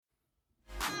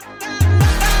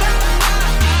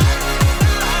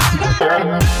What's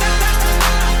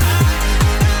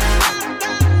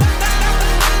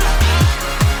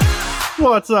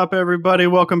up, everybody?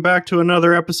 Welcome back to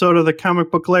another episode of the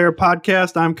Comic Book Layer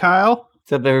podcast. I'm Kyle.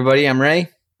 What's up, everybody? I'm Ray.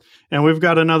 And we've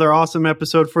got another awesome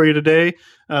episode for you today.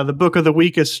 The book of the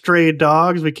week is Stray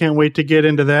Dogs. We can't wait to get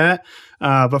into that.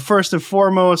 But first and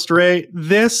foremost, Ray,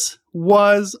 this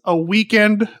was a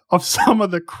weekend of some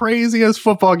of the craziest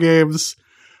football games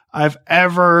I've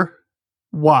ever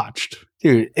watched.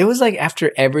 Dude, it was like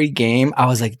after every game, I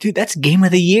was like, dude, that's game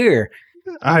of the year.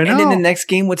 I know. And then the next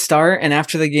game would start, and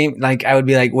after the game, like I would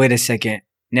be like, wait a second,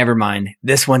 never mind.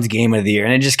 This one's game of the year.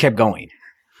 And it just kept going.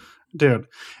 Dude.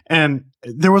 And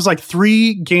there was like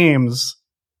 3 games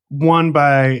won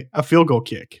by a field goal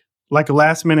kick, like a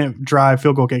last minute drive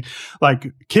field goal kick. Like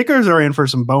kickers are in for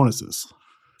some bonuses.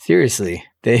 Seriously.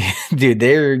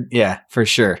 Yeah, for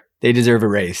sure. They deserve a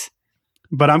raise.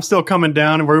 But I'm still coming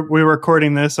down. We're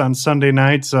recording this on Sunday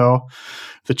night, so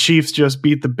the Chiefs just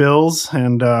beat the Bills,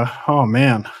 and oh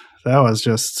man, that was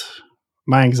just,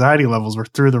 my anxiety levels were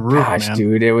through the roof. Gosh, man.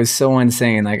 Dude, it was so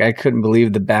insane. Like I couldn't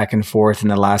believe the back and forth in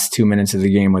the last 2 minutes of the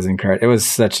game was incredible. It was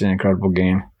such an incredible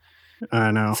game.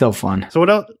 I know. So fun. So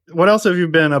what else have you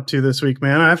been up to this week,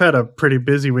 man? I've had a pretty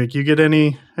busy week. You get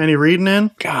any reading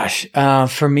in? Gosh,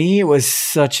 for me, it was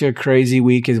such a crazy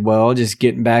week as well. Just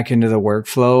getting back into the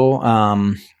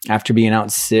workflow after being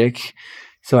out sick.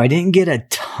 So I didn't get a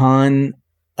ton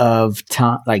of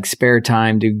time, like spare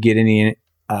time to get any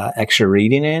extra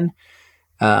reading in.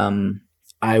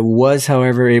 I was,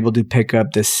 however, able to pick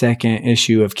up the second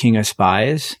issue of King of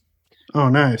Spies. Oh,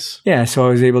 nice. Yeah, so I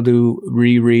was able to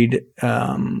reread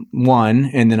 1,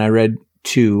 and then I read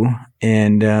 2,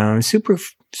 and super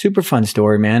fun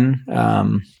story, man.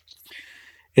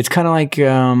 It's kind of like,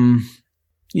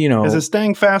 is it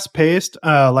staying fast paced,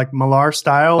 like Millar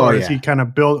style, or is he kind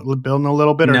of building a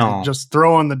little bit, or just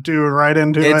throwing the dude right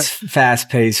into it? It's fast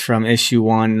paced from issue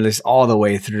 1 all the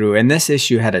way through, and this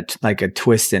issue had a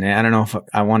twist in it. I don't know if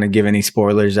I want to give any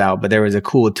spoilers out, but there was a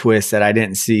cool twist that I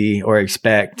didn't see or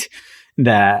expect.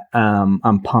 That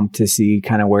I'm pumped to see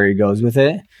kind of where he goes with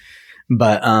it.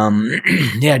 But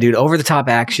yeah, dude, over the top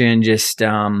action, just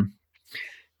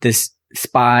this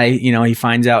spy, he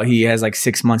finds out he has like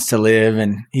 6 months to live,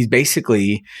 and he's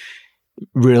basically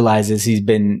realizes he's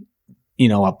been,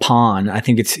 a pawn. I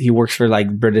think he works for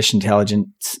like British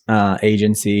intelligence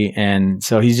agency, and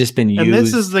so he's just been used. And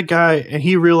this is the guy, and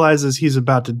he realizes he's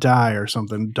about to die or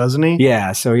something, doesn't he?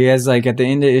 Yeah, so he has like at the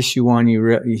end of issue 1,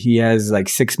 he has like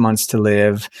 6 months to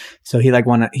live. So he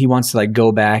wants to like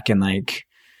go back and like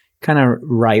kind of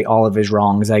right all of his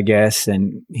wrongs, I guess.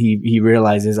 And he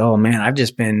realizes, oh man, I've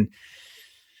just been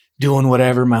doing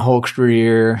whatever my whole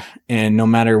career, and no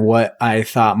matter what I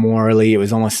thought morally, it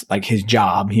was almost like his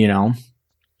job,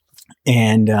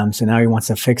 And so now he wants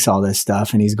to fix all this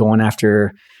stuff, and he's going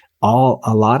after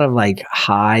a lot of like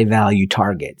high value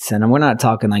targets. And we're not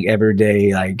talking like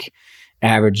everyday, like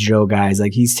average Joe guys.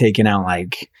 Like he's taking out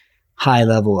like high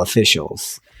level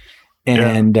officials,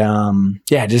 and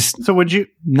just so would you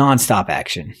nonstop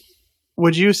action.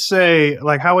 Would you say,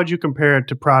 like, how would you compare it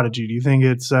to Prodigy? Do you think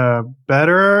it's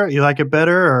better? You like it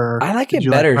better, or I like it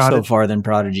better so far than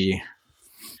Prodigy.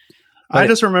 I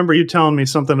just remember you telling me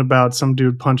something about some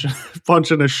dude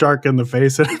punching a shark in the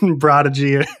face in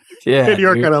Prodigy. Yeah, and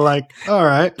you're kind of like, all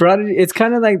right. Prodigy. It's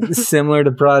kind of like similar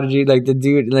to Prodigy. Like the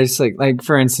dude, like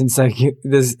for instance, like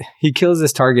he kills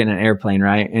this target in an airplane,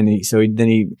 right? And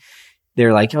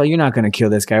they're like, oh, you're not going to kill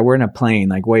this guy. We're in a plane,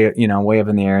 like way up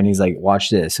in the air. And he's like, watch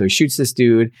this. So he shoots this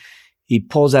dude. He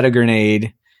pulls out a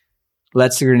grenade,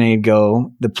 lets the grenade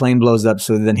go. The plane blows up.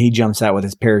 So then he jumps out with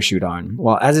his parachute on.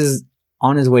 Well, as is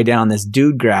on his way down, this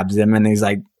dude grabs him, and he's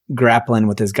like grappling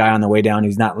with this guy on the way down.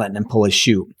 He's not letting him pull his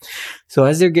chute. So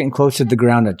as they're getting close to the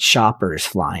ground, a chopper is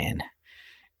flying.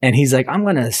 And he's like, I'm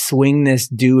going to swing this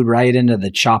dude right into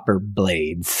the chopper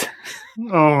blades.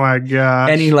 Oh my God.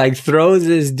 And he like throws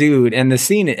this dude, and the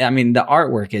scene, I mean, the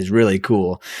artwork is really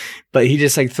cool, but he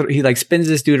just like, he like spins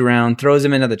this dude around, throws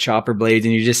him into the chopper blades,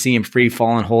 and you just see him free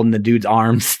falling, holding the dude's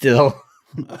arms still.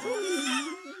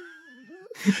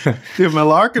 Dude,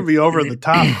 Millar can be over the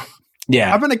top.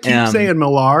 Yeah. I'm going to keep saying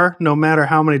Millar, no matter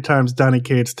how many times Donny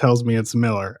Cates tells me it's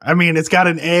Miller. I mean, it's got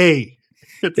an A.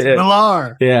 It's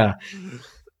Millar. Yeah.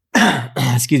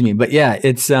 Excuse me. But yeah,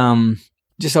 it's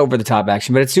just over the top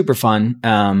action, but it's super fun.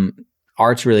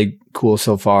 Art's really cool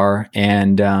so far.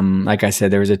 And like I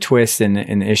said, there was a twist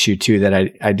in issue 2 that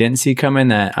I didn't see coming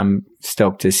that I'm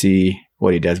stoked to see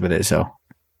what he does with it. So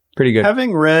pretty good.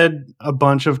 Having read a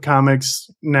bunch of comics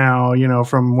now,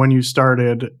 from when you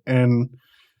started, and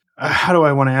how do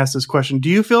I want to ask this question? Do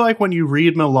you feel like when you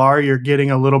read Millar, you're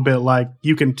getting a little bit like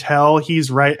you can tell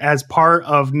he's right as part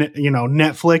of,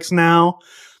 Netflix now,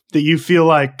 that you feel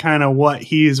like kind of what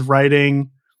he's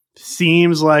writing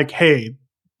seems like, hey,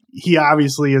 he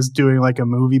obviously is doing like a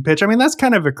movie pitch. I mean, that's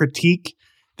kind of a critique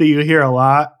that you hear a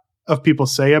lot of people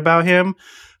say about him.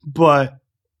 But,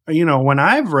 when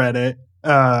I've read it,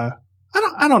 I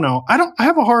don't know. I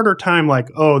have a harder time like,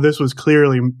 oh, this was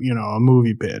clearly, a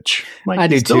movie pitch. Like, I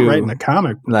do he's still too. writing a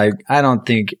comic book. Like, I don't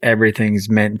think everything's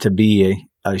meant to be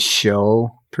a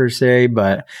show per se,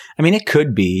 but I mean, it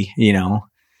could be,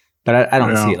 but I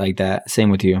don't see it like that. Same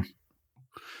with you.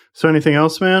 So anything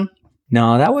else, man?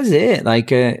 No, that was it.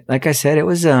 Like I said, it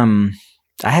was, I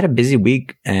had a busy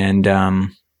week and,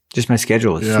 just my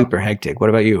schedule was super hectic. What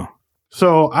about you?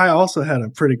 So I also had a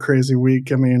pretty crazy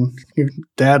week. I mean,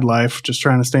 dad life, just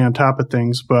trying to stay on top of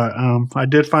things. But I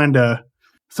did find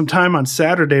some time on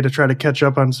Saturday to try to catch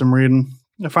up on some reading.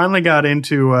 I finally got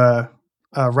into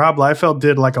Rob Liefeld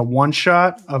did like a one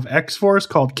shot of X-Force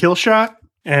called Kill Shot.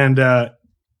 And, a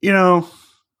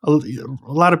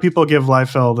lot of people give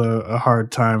Liefeld a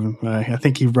hard time. I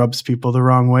think he rubs people the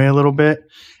wrong way a little bit.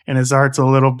 And his art's a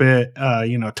little bit,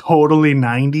 totally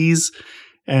 90s.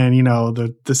 And,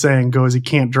 the saying goes, he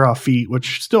can't draw feet,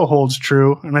 which still holds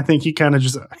true. And I think he kind of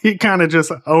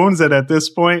just owns it at this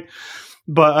point.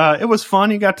 But it was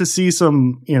fun. You got to see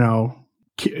some,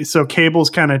 so Cable's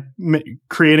kind of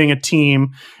creating a team,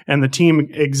 and the team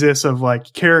exists of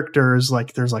like characters.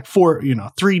 Like there's like 3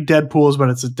 Deadpools, but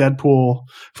it's a Deadpool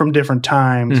from different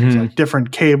times. Mm-hmm. It's like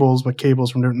different Cables, but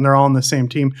Cables from different, and they're all in the same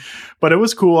team. But it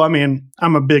was cool. I mean,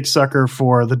 I'm a big sucker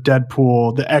for the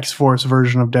Deadpool, the X-Force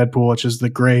version of Deadpool, which is the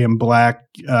gray and black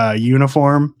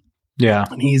uniform. Yeah.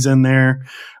 And he's in there.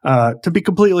 To be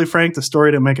completely frank, the story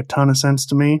didn't make a ton of sense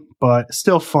to me, but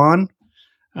still fun.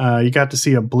 You got to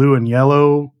see a blue and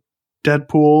yellow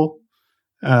Deadpool,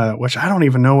 which I don't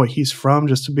even know what he's from,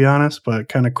 just to be honest, but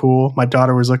kind of cool. My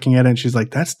daughter was looking at it and she's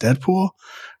like, that's Deadpool?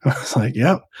 I was like,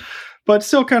 yep. But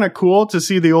still kind of cool to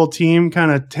see the old team kind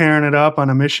of tearing it up on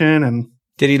a mission. And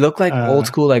did he look like old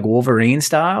school, like Wolverine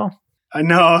style? I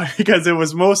know, because it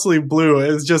was mostly blue.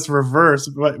 It was just reverse.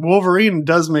 But Wolverine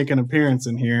does make an appearance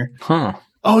in here. Huh.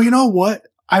 Oh, you know what?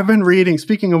 I've been reading,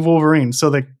 speaking of Wolverine, so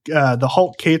the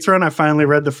Hulk Cates run, I finally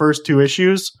read the first 2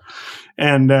 issues.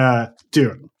 And,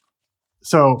 dude,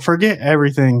 so forget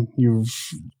everything you've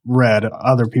read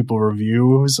other people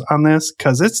reviews on this,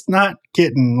 because it's not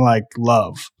getting, like,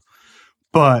 love.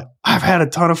 But I've had a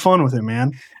ton of fun with it,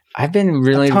 man. I've been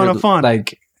really a ton of fun.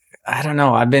 Like, I don't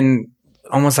know. I've been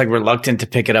almost like reluctant to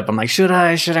pick it up. I'm like, should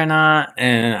I not?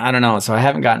 And I don't know. So I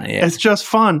haven't gotten it yet. It's just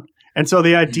fun. And so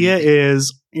the idea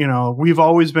is, we've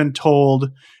always been told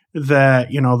that,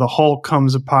 the Hulk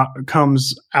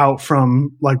comes out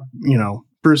from like,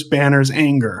 Bruce Banner's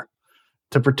anger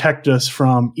to protect us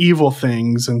from evil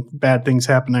things and bad things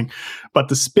happening. But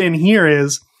the spin here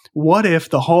is, what if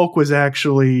the Hulk was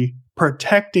actually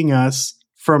protecting us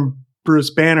from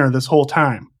Bruce Banner this whole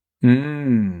time?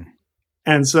 Mm.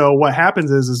 And so what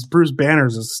happens is Bruce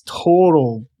Banner's this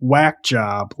total whack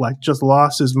job, like just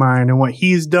lost his mind. And what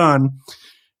he's done,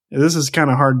 this is kind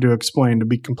of hard to explain, to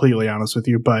be completely honest with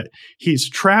you, but he's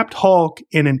trapped Hulk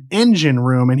in an engine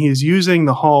room, and he's using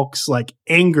the Hulk's like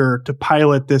anger to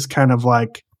pilot this kind of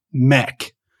like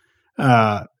mech,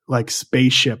 like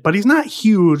spaceship. But he's not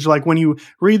huge. Like when you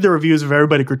read the reviews of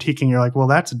everybody critiquing, you're like, well,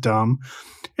 that's dumb.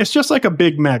 It's just like a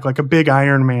big mech, like a big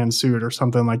Iron Man suit or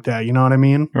something like that. You know what I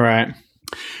mean? Right.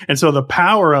 And so the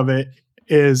power of it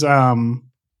is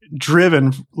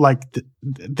driven, like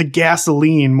the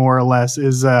gasoline, more or less,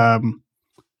 is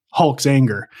Hulk's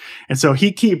anger. And so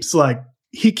he keeps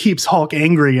Hulk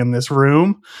angry in this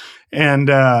room, and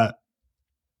it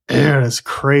is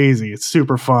crazy. It's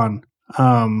super fun.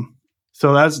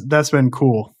 So that's been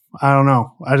cool. I don't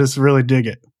know. I just really dig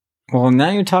it. Well,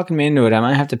 now you're talking me into it. I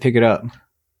might have to pick it up.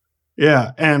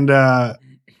 Yeah, and I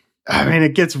mean,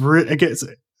 it gets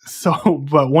so.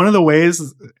 But one of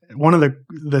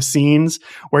the scenes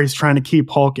where he's trying to keep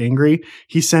Hulk angry,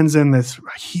 he sends in this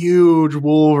huge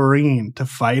Wolverine to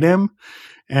fight him,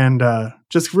 and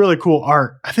just really cool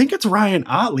art. I think it's Ryan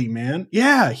Ottley, man.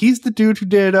 Yeah, he's the dude who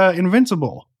did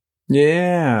Invincible.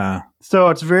 Yeah. So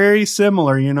it's very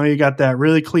similar. You got that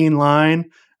really clean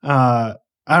line. I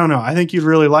don't know. I think you'd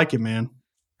really like it, man.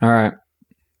 All right.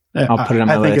 I'll put it on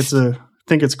my list. I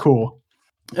think it's cool.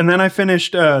 And then I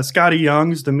finished Scotty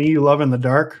Young's The Me You Love in the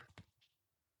Dark.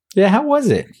 Yeah, how was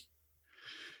it?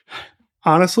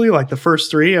 Honestly, like the first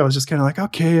 3, I was just kind of like,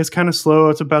 okay, it's kind of slow.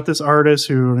 It's about this artist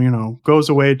who, goes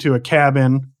away to a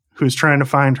cabin, who's trying to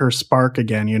find her spark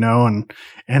again, and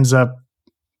ends up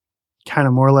kind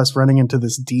of more or less running into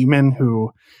this demon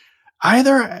who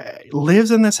either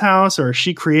lives in this house or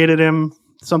she created him,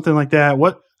 something like that.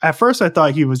 At first I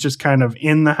thought he was just kind of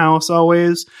in the house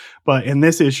always, but in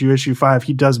this issue 5,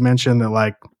 he does mention that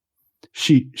like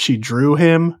she drew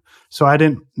him. So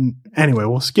anyway,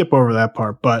 we'll skip over that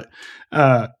part, but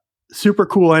super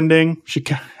cool ending.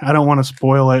 I don't want to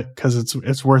spoil it because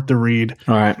it's worth the read.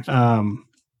 All right.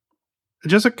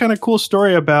 Just a kind of cool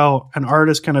story about an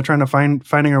artist kind of trying to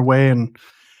finding her way. And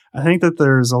I think that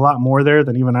there's a lot more there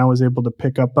than even I was able to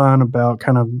pick up on about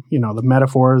kind of, the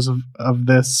metaphors of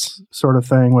this sort of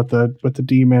thing with the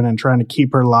demon and trying to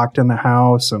keep her locked in the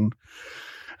house. And,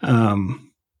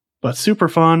 but super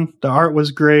fun. The art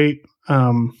was great.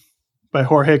 By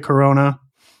Jorge Corona.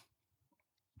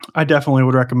 I definitely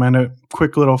would recommend it.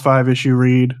 Quick little 5-issue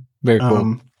read. Very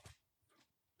cool.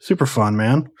 Super fun,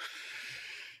 man.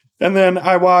 And then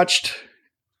I watched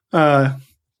issues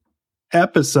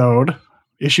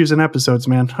and episodes,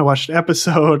 man. I watched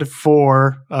episode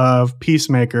 4 of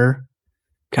Peacemaker.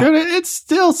 Dude, it's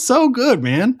still so good,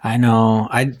 man. I know.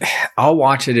 I'll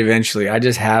watch it eventually. I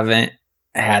just haven't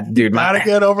dude. Gotta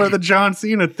get over the John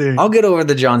Cena thing. I'll get over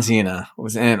the John Cena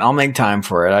and I'll make time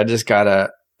for it. I just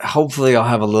gotta, hopefully I'll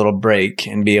have a little break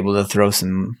and be able to throw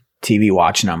some TV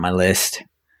watching on my list.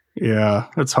 Yeah,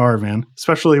 it's hard, man.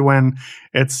 Especially when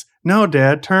it's, no,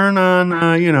 Dad, turn on,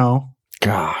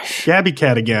 gosh, Gabby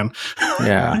Cat again.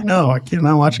 Yeah. I know. I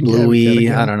cannot watch Bluey.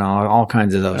 I don't know. All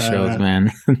kinds of those shows,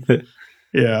 man.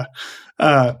 Yeah.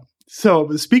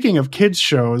 So speaking of kids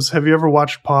shows, have you ever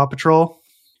watched Paw Patrol?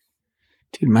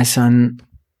 Dude, my son,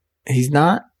 he's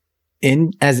not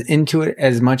into it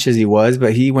as much as he was,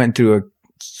 but he went through a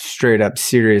straight up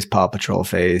serious Paw Patrol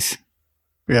phase.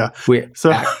 Yeah. We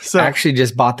actually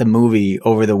just bought the movie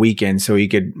over the weekend so he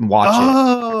could watch it.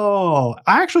 Oh,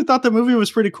 I actually thought the movie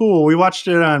was pretty cool. We watched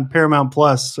it on Paramount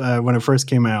Plus when it first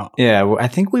came out. Yeah, I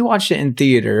think we watched it in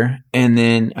theater, and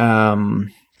then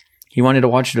he wanted to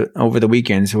watch it over the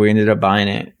weekend, so we ended up buying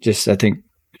it. Just I think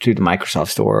through the Microsoft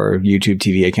Store or YouTube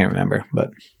TV, I can't remember, but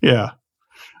yeah.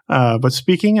 But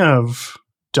speaking of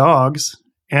dogs,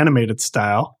 animated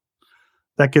style.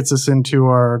 That gets us into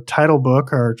our title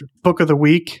book, our book of the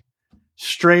week,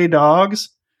 Stray Dogs,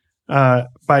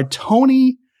 by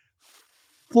Tony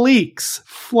Flex.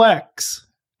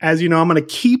 As you know, I'm going to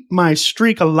keep my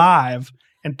streak alive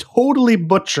and totally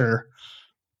butcher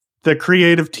the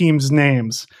creative team's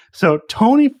names. So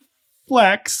Tony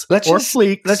Flex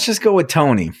Fleeks. Let's just go with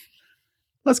Tony.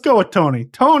 Let's go with Tony.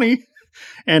 Tony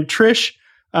and Trish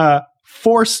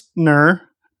Forstner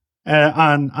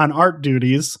on art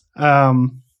duties.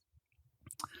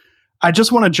 I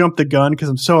just want to jump the gun because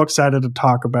I'm so excited to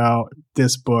talk about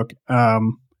this book.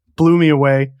 Blew me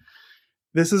away.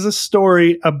 This is a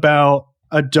story about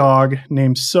a dog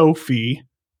named Sophie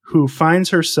who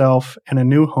finds herself in a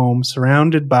new home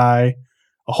surrounded by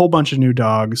a whole bunch of new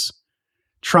dogs,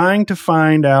 trying to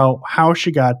find out how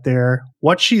she got there,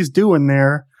 what she's doing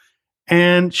there,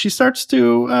 and she starts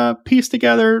to piece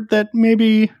together that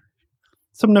maybe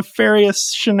some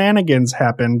nefarious shenanigans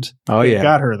happened. Oh, yeah.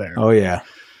 Got her there. Oh, yeah.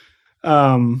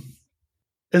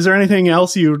 Is there anything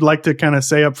else you'd like to kind of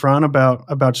say up front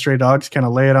about Stray Dogs? Kind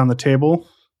of lay it on the table.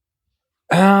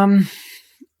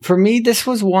 For me, this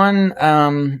was one,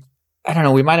 I don't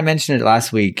know, we might have mentioned it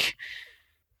last week.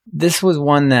 This was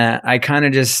one that I kind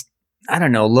of just, I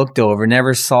don't know, looked over,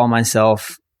 never saw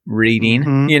myself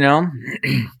reading, you know?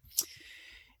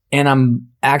 And I'm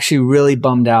actually really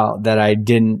bummed out that I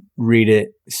didn't read it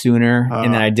sooner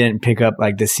and that I didn't pick up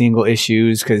like the single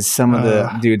issues because some of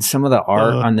the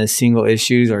art on the single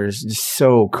issues are just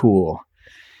so cool.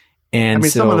 And I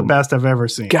mean, some of the best I've ever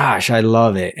seen. Gosh, I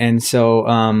love it. And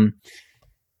so,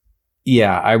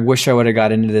 yeah, I wish I would have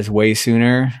got into this way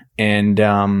sooner. And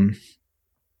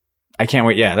I can't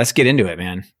wait. Yeah, let's get into it,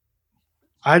 man.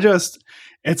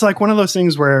 It's like one of those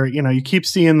things where, you keep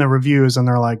seeing the reviews and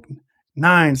they're like,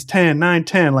 9s, 10, 9,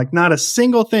 10, like not a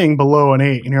single thing below an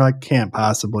 8. And you're like, can't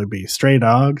possibly be Stray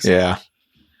Dogs. Yeah.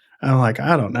 And I'm like,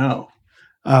 I don't know.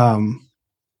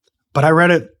 But I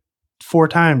read it 4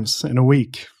 times in a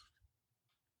week.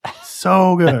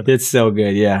 So good. It's so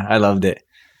good. Yeah. I loved it.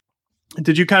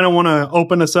 Did you kind of want to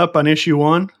open us up on issue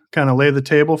 1? Kind of lay the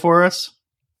table for us?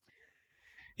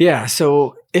 Yeah.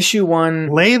 So issue 1.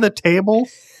 Lay the table?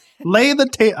 Lay the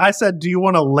table. I said, do you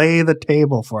want to lay the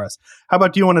table for us? How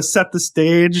about, do you want to set the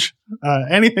stage?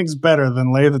 Anything's better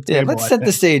than lay the table. Yeah, let's set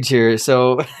the stage here.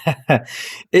 So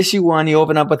issue 1, you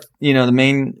open up with, the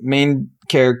main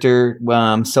character,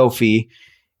 Sophie,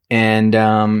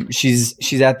 and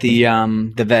she's at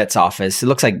the vet's office. It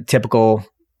looks like typical,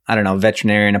 I don't know,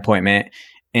 veterinarian appointment.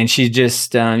 And she's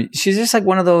just like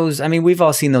one of those. I mean, we've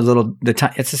all seen those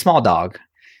it's a small dog.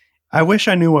 I wish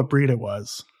I knew what breed it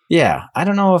was. Yeah. I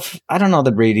don't know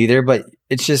the breed either, but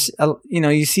it's just,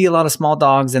 you see a lot of small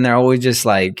dogs and they're always just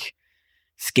like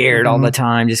scared all the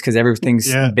time just because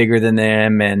everything's bigger than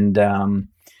them. And,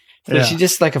 so she's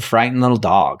just like a frightened little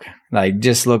dog, like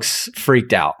just looks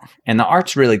freaked out. And the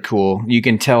art's really cool. You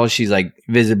can tell she's like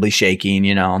visibly shaking,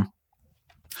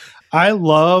 I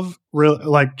love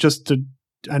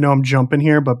I know I'm jumping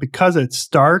here, but because it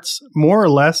starts more or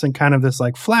less in kind of this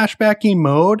like flashbacky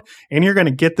mode, and you're going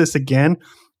to get this again,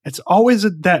 it's always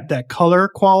that color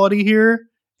quality here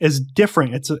is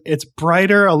different. It's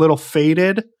brighter, a little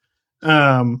faded.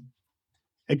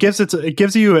 It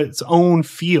gives you its own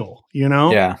feel,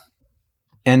 Yeah.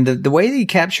 And the way that he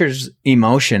captures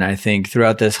emotion, I think,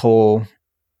 throughout this whole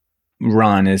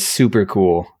run is super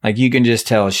cool. Like you can just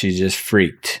tell she's just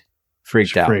freaked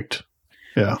out. Freaked.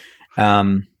 Yeah.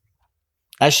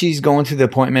 As she's going through the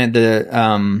appointment,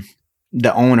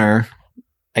 the owner,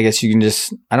 I guess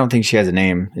I don't think she has a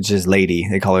name. It's just lady.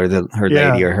 They call her her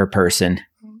lady or her person.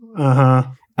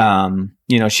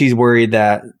 She's worried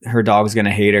that her dog's going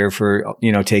to hate her for,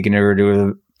 taking her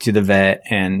to the vet.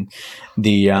 And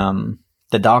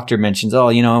the doctor mentions,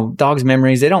 dogs'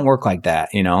 memories, they don't work like that.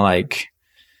 Like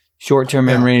short-term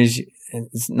memories,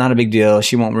 it's not a big deal.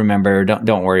 She won't remember.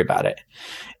 Don't worry about it.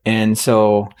 And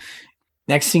so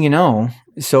next thing you know,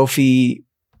 Sophie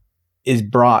is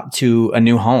brought to a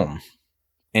new home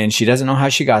and she doesn't know how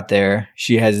she got there.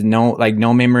 She has no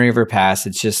memory of her past.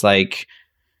 It's just like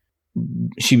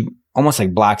she almost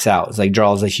like blacks out. It's like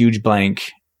draws a huge blank.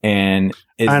 And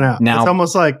I know. It's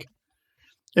almost like,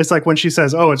 it's like when she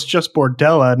says, "Oh, it's just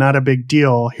Bordella, not a big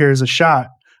deal. Here's a shot."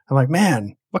 I'm like,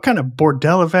 man, what kind of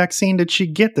Bordella vaccine did she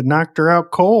get that knocked her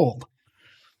out cold?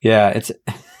 Yeah, it's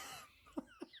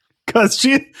because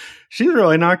she's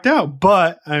really knocked out.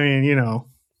 But I mean,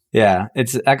 yeah,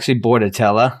 it's actually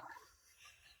Bordetella.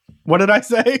 What did I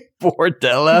say?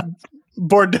 Bordella.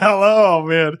 Oh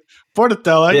man,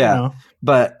 Bordetella. Yeah,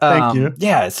 but thank you.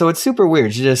 Yeah, so it's super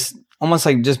weird. She just almost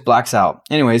like just blacks out.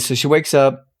 Anyway, so she wakes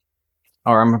up.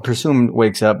 Or I'm presumed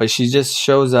wakes up, but she just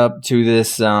shows up to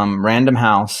this random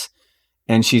house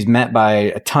and she's met by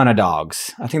a ton of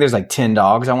dogs. I think there's like 10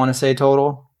 dogs, I want to say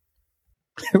total.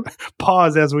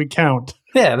 Pause as we count.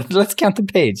 Yeah, let's count the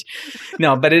page.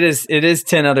 No, but it is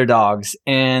 10 other dogs.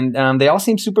 And they all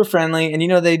seem super friendly. And,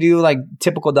 they do like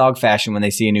typical dog fashion when they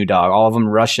see a new dog. All of them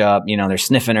rush up, they're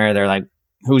sniffing her. They're like,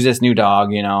 who's this new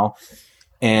dog,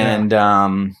 And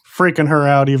freaking her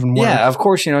out even worse. Yeah, of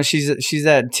course, she's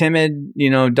that timid,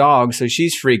 dog, so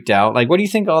she's freaked out. Like, what do you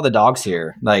think of all the dogs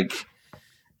here? Like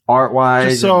art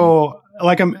wise? So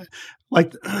I'm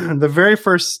like the very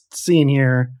first scene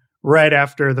here, right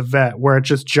after the vet, where it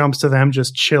just jumps to them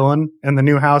just chilling in the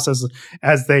new house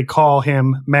as they call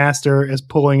him Master is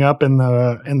pulling up in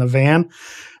the van.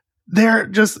 They're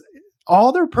just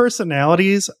all their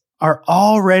personalities are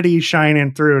already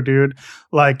shining through, dude.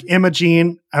 Like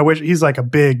Imogene, I wish he's like a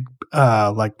big,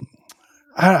 bear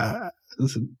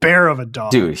of a dog.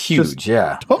 Dude, huge,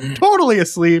 yeah. Totally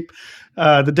asleep.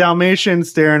 The Dalmatian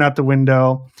staring out the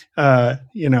window.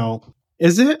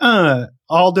 Is it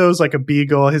Aldo's like a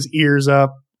beagle, his ears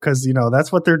up, because,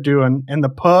 that's what they're doing. And the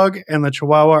pug and the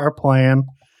Chihuahua are playing.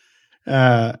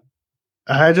 I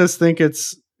just think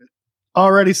it's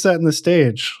already setting the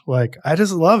stage. Like, I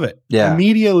just love it. Yeah.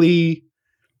 Immediately,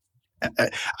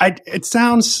 it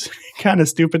sounds kind of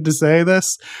stupid to say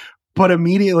this, but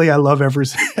immediately I love every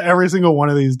single one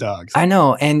of these dogs. I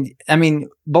know. And I mean,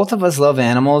 both of us love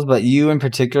animals, but you in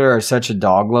particular are such a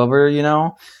dog lover,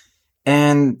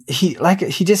 and he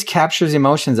just captures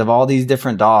emotions of all these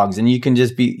different dogs, and you can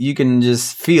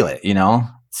just feel it,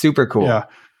 super cool. Yeah.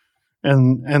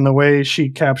 And the way she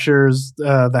captures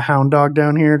the hound dog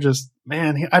down here,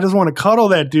 I just want to cuddle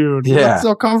that dude. Yeah. He looks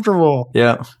so comfortable.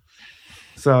 Yeah.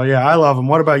 So yeah, I love him.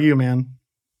 What about you, man?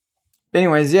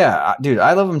 Anyways, yeah, dude,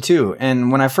 I love him too.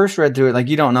 And when I first read through it, like,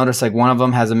 you don't notice like one of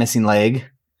them has a missing leg.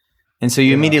 And so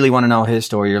you immediately want to know his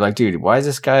story. You're like, dude, why does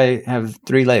this guy have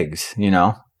 3 legs?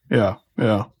 Yeah.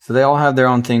 Yeah. So they all have their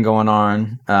own thing going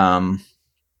on.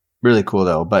 Really cool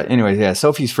though. But anyways, yeah,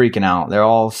 Sophie's freaking out. They're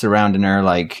all surrounding her,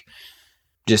 like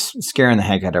just scaring the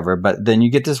heck out of her. But then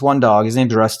you get this one dog, his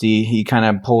name's Rusty. He kind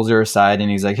of pulls her aside and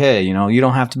he's like, hey, you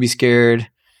don't have to be scared.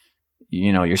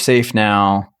 You're safe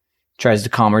now. Tries to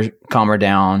calm her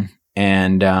down.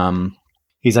 And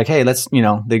he's like, hey, let's,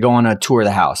 they go on a tour of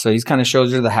the house. So he's kind of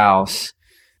shows her the house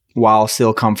while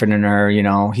still comforting her.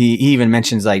 He even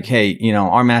mentions like, hey,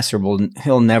 our master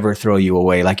he'll never throw you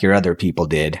away like your other people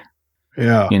did.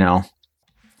 Yeah.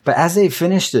 But as they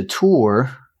finish the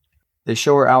tour, They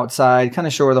show her outside, kind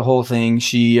of show her the whole thing.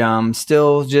 She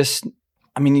still just,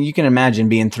 I mean, you can imagine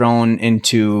being thrown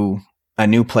into a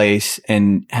new place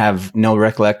and have no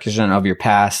recollection of your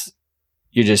past.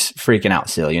 You're just freaking out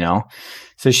still, you know?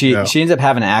 So she ends up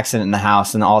having an accident in the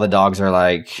house, and all the dogs are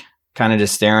like kind of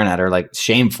just staring at her, like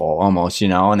shameful almost, you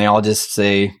know? And they all just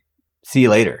say, "See you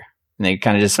later." And they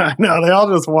kind of just, I know, they all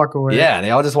just walk away. Yeah,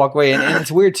 they all just walk away. And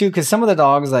it's weird too, because some of the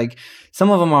dogs, like, some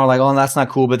of them are like, "Oh, that's not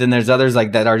cool." But then there's others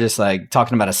like that are just like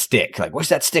talking about a stick. Like, "Where's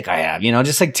that stick I have?" You know,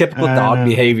 just like typical dog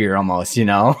behavior almost, you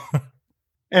know?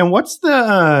 And what's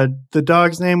the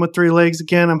dog's name with 3 legs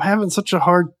again? I'm having such a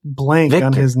hard blank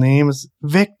on his name. It's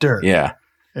Victor. Yeah.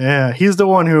 Yeah. He's the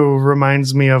one who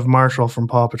reminds me of Marshall from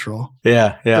Paw Patrol.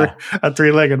 Yeah. Yeah. A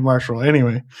 3-legged Marshall.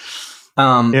 Anyway.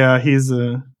 Yeah, he's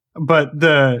but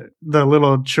the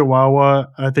little Chihuahua,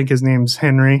 I think his name's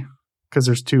Henry, because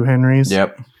there's 2 Henrys.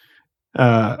 Yep.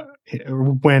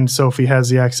 When Sophie has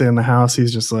the accident in the house,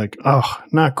 he's just like, "Oh,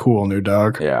 not cool, new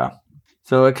dog." Yeah.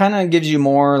 So it kind of gives you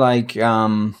more like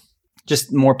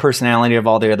just more personality of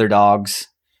all the other dogs,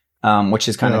 which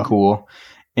is kind of cool.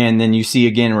 And then you see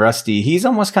again Rusty. He's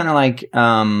almost kind of like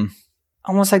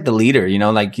almost like the leader, you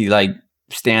know, like he like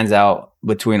stands out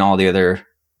between all the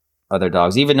other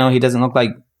dogs, even though he doesn't look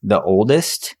like the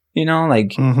oldest, you know,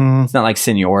 like it's not like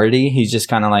seniority. He's just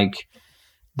kind of like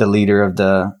the leader of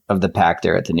the pack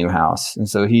there at the new house. And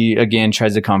so he again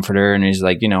tries to comfort her, and he's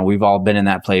like, you know, we've all been in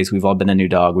that place. We've all been a new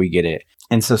dog. We get it.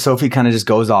 And so Sophie kind of just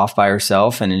goes off by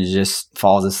herself and just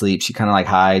falls asleep. She kind of like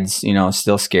hides, you know,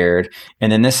 still scared.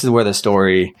 And then this is where the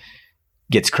story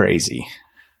gets crazy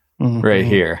right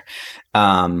here.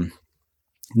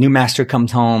 New master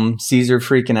comes home, sees her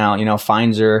freaking out, you know,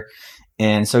 finds her.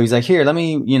 And so he's like, "Here, let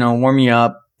me, you know, warm you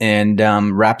up," and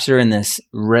wraps her in this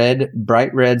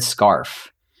bright red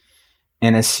scarf.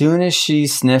 And as soon as she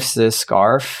sniffs this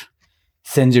scarf,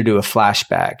 sends her to a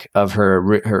flashback of her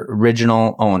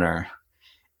original owner.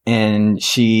 And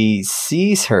she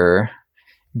sees her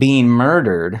being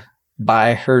murdered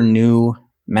by her new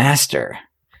master.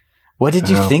 What did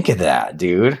you think of that,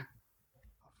 dude? It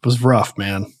was rough,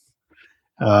 man.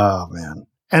 Oh, man.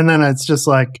 And then it's just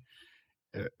like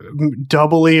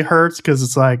doubly hurts because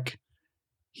it's like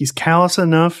he's callous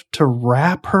enough to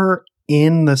wrap her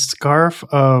in the scarf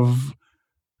of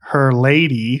her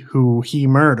lady who he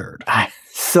murdered.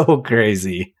 So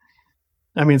crazy.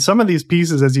 I mean, some of these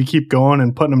pieces, as you keep going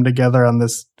and putting them together on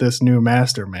this new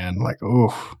master, man, like,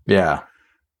 oof. Yeah.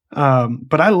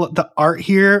 But the art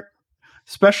here,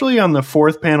 especially on the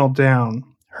 4th panel down,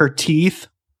 her teeth.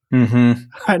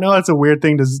 I know that's a weird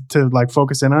thing to like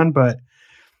focus in on, but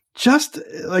just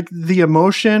like the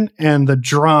emotion and the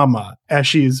drama as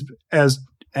she's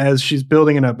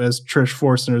building it up, as Trish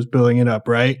Forstner is building it up,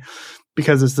 right?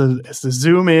 Because it's the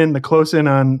zoom in, the close in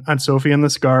on Sophie and the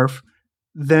scarf.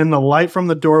 Then the light from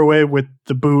the doorway with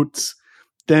the boots,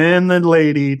 then the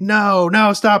lady, no,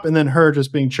 stop. And then her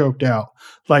just being choked out.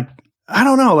 Like, I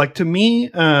don't know. Like, to me,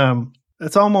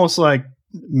 it's almost like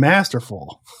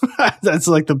masterful. That's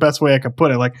like the best way I could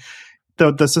put it. Like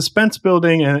the suspense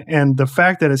building and the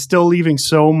fact that it's still leaving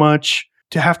so much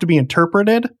to have to be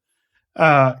interpreted.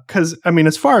 Cause I mean,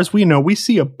 as far as we know, we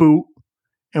see a boot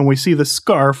and we see the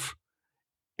scarf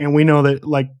and we know that,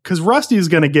 like, cause Rusty is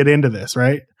going to get into this,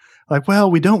 right? Like,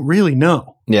 well, we don't really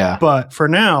know. Yeah. But for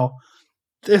now,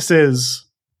 this is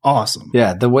awesome.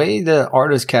 Yeah. The way the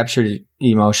artist captured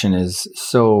emotion is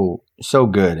so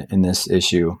good in this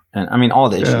issue. And I mean, all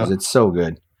the issues, it's so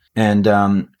good. And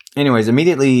anyways,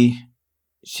 immediately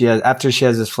after she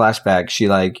has this flashback,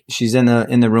 she's in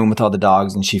the room with all the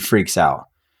dogs and she freaks out.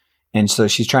 And so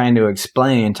she's trying to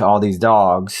explain to all these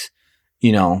dogs,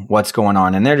 you know, what's going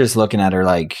on. And they're just looking at her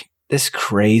like, this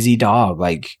crazy dog,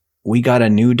 like, we got a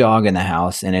new dog in the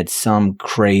house and it's some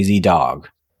crazy dog.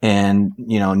 And,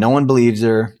 you know, no one believes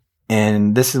her.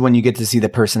 And this is when you get to see the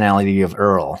personality of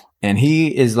Earl. And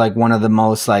he is like one of the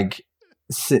most like,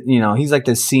 you know, he's like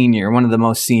one of the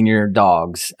most senior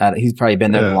dogs. He's probably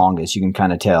been there the longest. You can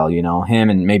kind of tell, you know,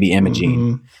 him and maybe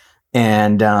Imogene.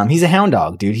 And he's a hound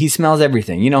dog, dude. He smells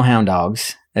everything. You know, hound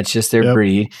dogs. That's just their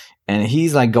breed. And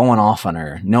he's like going off on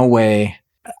her. No way.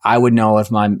 I would know if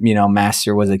my, you know,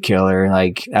 master was a killer.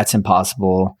 Like, that's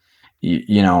impossible.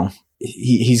 You know,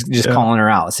 he's just calling her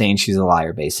out, saying she's a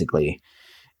liar, basically.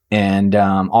 And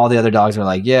all the other dogs are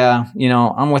like, yeah, you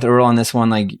know, I'm with Earl on this one.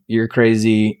 Like, you're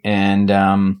crazy.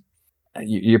 And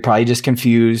you're probably just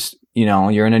confused. You know,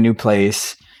 you're in a new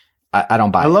place. I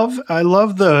don't buy it. I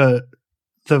love the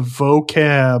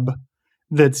vocab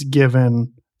that's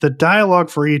given. The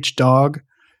dialogue for each dog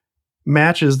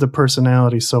matches the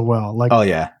personality so well. Like, oh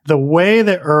yeah, the way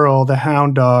that Earl, the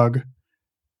hound dog,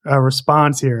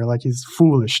 response here. Like he's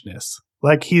foolishness.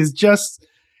 Like he's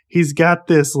got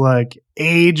this like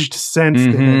aged sense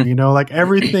to him, you know, like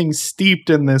everything's steeped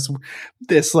in this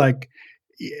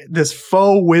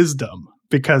faux wisdom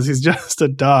because he's just a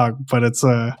dog, but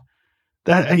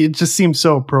it just seems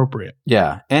so appropriate.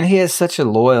 Yeah. And he has such a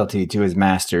loyalty to his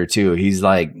master too. He's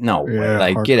like, no way,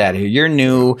 like get out of here. You're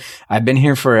new. I've been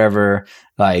here forever.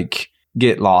 Like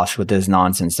get lost with this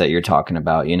nonsense that you're talking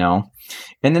about, you know?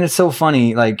 And then it's so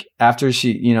funny, like after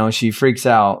she freaks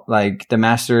out, like the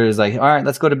master is like, all right,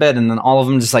 let's go to bed. And then all of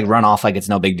them just like run off like it's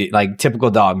no big deal, like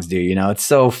typical dogs do, you know? It's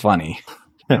so funny.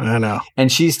 I know.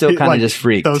 And she's still kind of just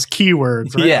freaked. Those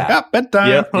keywords, right? Yeah. Like,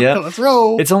 bedtime. Yeah. Let's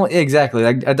roll. It's only exactly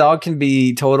like a dog can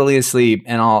be totally asleep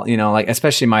and I'll, you know, like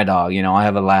especially my dog, you know, I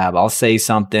have a lab. I'll say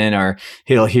something or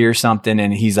he'll hear something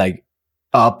and he's like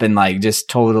up and like just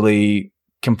totally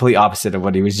complete opposite of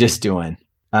what he was just doing.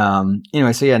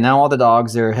 Anyway, so yeah, now all the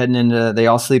dogs, they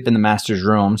all sleep in the master's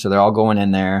room. So they're all going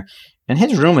in there. And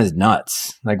his room is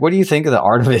nuts. Like, what do you think of the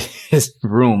art of his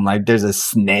room? Like, there's a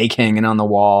snake hanging on the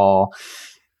wall.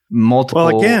 Multiple.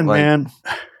 Well, again, man,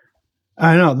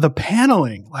 I know the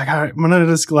paneling. Like, I'm gonna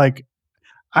just like,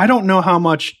 I don't know how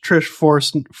much Trish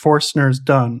Forstner's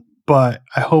done, but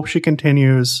I hope she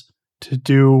continues to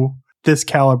do this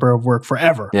caliber of work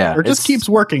forever. Yeah, or just keeps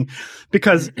working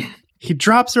because he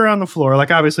drops her on the floor.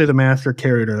 Like, obviously, the master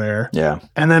carried her there. Yeah,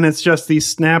 and then it's just these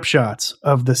snapshots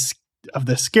of the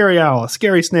scary owl, a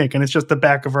scary snake, and it's just the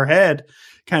back of her head,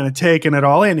 kind of taking it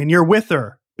all in, and you're with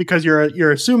her. Because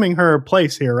you're assuming her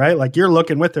place here, right? Like you're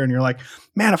looking with her and you're like,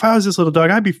 man, if I was this little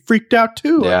dog, I'd be freaked out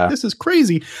too. Yeah. Like, this is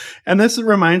crazy. And this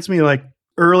reminds me like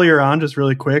earlier on, just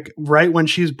really quick, right when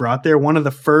she's brought there, one of the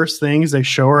first things they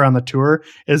show her on the tour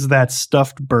is that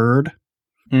stuffed bird.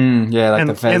 Yeah, like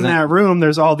the pheasant. In that room,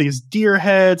 there's all these deer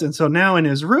heads. And so now in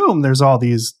his room, there's all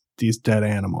these dead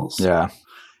animals. Yeah.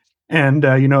 And, it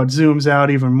zooms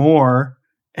out even more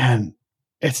and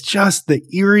it's just the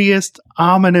eeriest,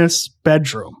 ominous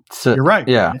bedroom. So, you're right.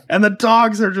 Yeah. And the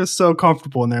dogs are just so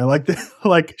comfortable in there.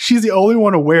 Like she's the only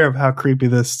one aware of how creepy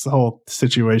this whole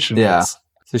situation is.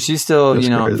 So she's still, That's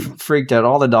crazy. Freaked out.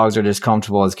 All the dogs are just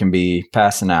comfortable as can be,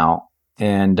 passing out.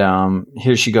 And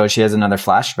here she goes. She has another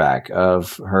flashback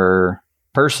of her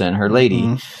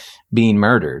lady, being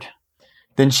murdered.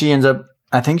 Then she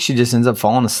I think she just ends up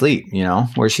falling asleep,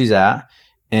 where she's at.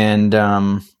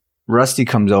 And Rusty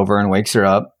comes over and wakes her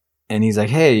up, and he's like,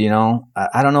 hey,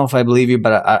 I don't know if I believe you,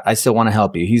 but I still want to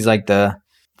help you. He's like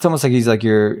it's almost like he's like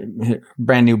your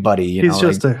brand new buddy. He's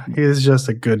just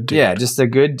a good dude. Yeah, just a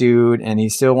good dude. And he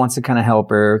still wants to kind of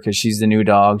help her because she's the new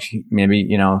dog. Maybe,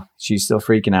 she's still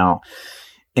freaking out.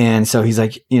 And so he's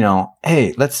like,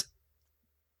 hey, let's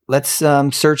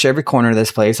search every corner of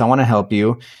this place. I want to help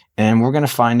you. And we're going to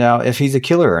find out if he's a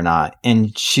killer or not.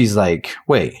 And she's like,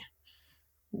 wait.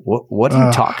 What are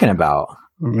you talking about,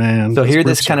 man? So here,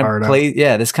 this kind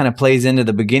of plays into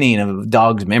the beginning of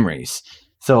Dog's memories.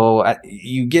 So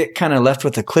you get kind of left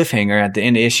with a cliffhanger at the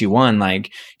end of issue 1.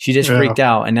 Like she just freaked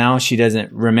out, and now she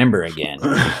doesn't remember again.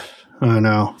 I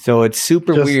know. So it's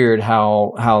super weird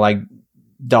how like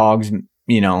dogs,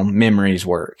 memories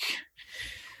work.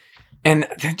 And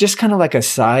just kind of like a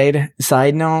side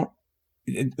note,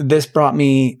 this brought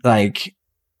me like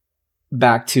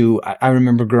back to, I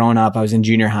remember growing up, I was in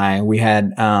junior high. We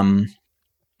had,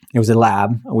 it was a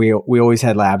lab. We always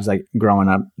had labs like growing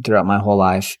up throughout my whole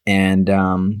life. And,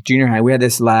 junior high, we had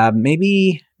this lab,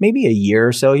 maybe a year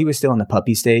or so. He was still in the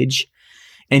puppy stage,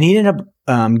 and he ended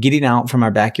up, getting out from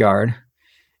our backyard,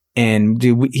 and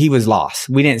dude, he was lost.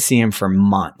 We didn't see him for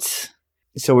months.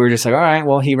 So we were just like, all right,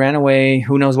 well, he ran away.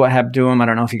 Who knows what happened to him? I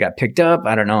don't know if he got picked up.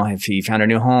 I don't know if he found a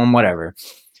new home, whatever.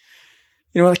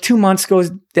 Like 2 months goes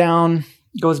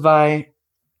by.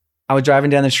 I was driving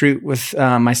down the street with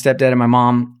my stepdad and my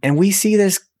mom, and we see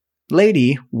this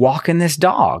lady walking this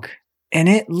dog, and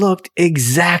it looked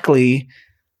exactly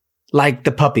like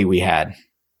the puppy we had.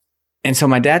 And so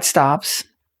my dad stops,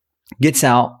 gets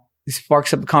out,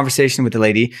 sparks up a conversation with the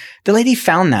lady. The lady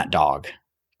found that dog.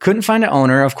 Couldn't find an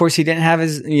owner. Of course, he didn't have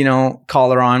his,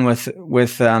 collar on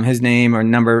with his name or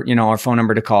number, or phone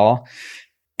number to call.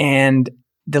 And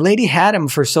the lady had him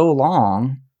for so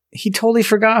long, he totally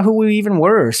forgot who we even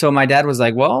were. So my dad was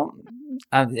like, well,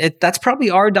 that's probably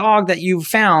our dog that you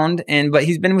found. But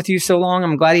he's been with you so long.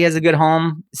 I'm glad he has a good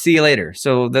home. See you later.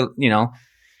 So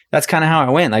that's kind of how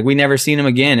it went. Like we never seen him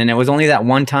again. And it was only that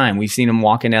one time we've seen him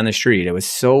walking down the street. It was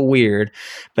so weird,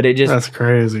 but that's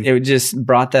crazy. It just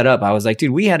brought that up. I was like,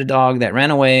 dude, we had a dog that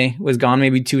ran away, was gone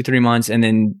maybe 2-3 months, and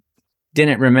then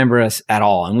didn't remember us at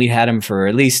all. And we had him for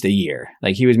at least a year.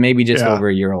 Like he was maybe just over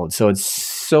a year old. So it's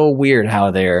so weird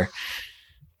how they're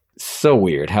So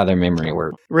weird how their memory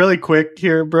works. Really quick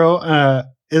here, bro.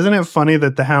 Isn't it funny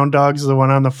that the hound dog's the one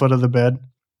on the foot of the bed?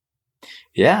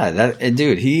 Yeah,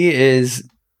 dude, he is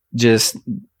just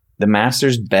the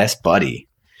master's best buddy.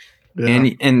 Yeah.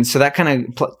 And so that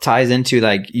kind of ties into,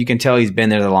 like, you can tell he's been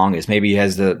there the longest. Maybe he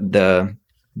has the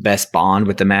best bond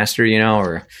with the master,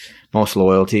 or most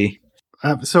loyalty.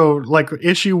 So, like,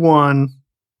 issue 1,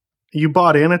 you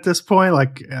bought in at this point?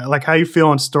 Like how you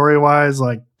feeling story-wise?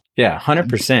 Like, yeah,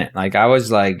 100%. Like, I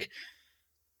was, like,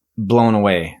 blown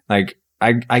away. Like,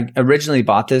 I originally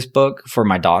bought this book for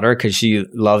my daughter because she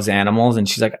loves animals,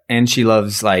 and she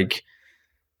loves, like,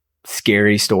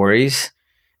 scary stories.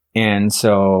 And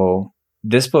so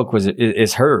this book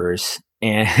is hers.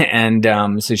 And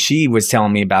so she was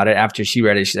telling me about it after she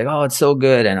read it. She's like, "Oh, it's so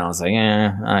good." And I was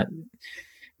like,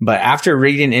 but after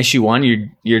reading issue 1,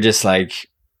 you're just like,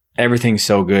 everything's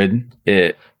so good.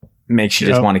 It makes you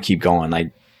just want to keep going.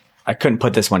 Like, I couldn't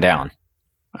put this one down.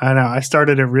 I know. I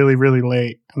started it really, really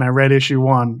late, and I read issue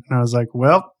 1, and I was like,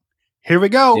 well, here we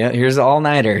go. Yeah, here's the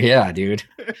all-nighter. Yeah, dude.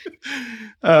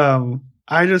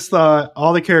 I just thought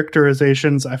all the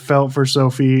characterizations I felt for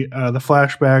Sophie, the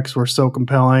flashbacks were so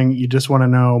compelling. You just want to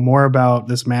know more about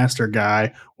this master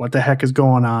guy. What the heck is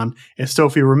going on? Is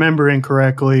Sophie remembering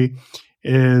correctly?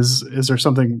 Is there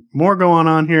something more going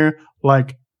on here?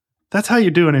 Like, that's how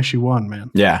you do an issue 1,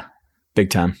 man. Yeah, big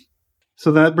time.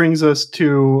 So that brings us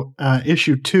to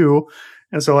issue 2.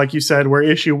 And so, like you said, where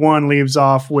issue 1 leaves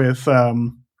off with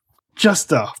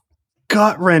just a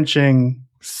gut-wrenching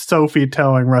Sophie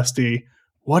telling Rusty,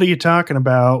 "What are you talking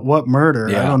about? What murder?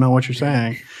 Yeah. I don't know what you're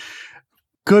saying."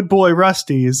 Good boy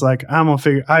Rusty is like,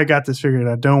 I got this figured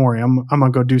out. Don't worry. I'm going to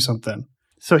go do something.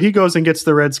 So he goes and gets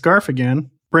the red scarf again,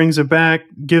 brings it back,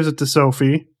 gives it to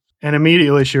Sophie, and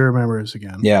immediately she remembers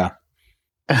again. Yeah.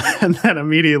 And then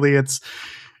immediately it's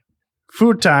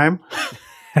food time.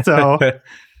 So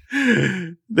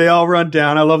they all run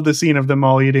down. I love the scene of them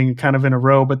all eating kind of in a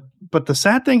row. But the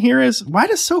sad thing here is, why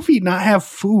does Sophie not have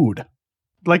food?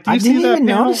 Like, do you see that? I didn't even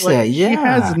notice that. Yeah. She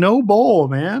has no bowl,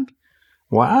 man.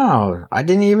 Wow. I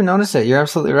didn't even notice that. You're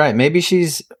absolutely right. Maybe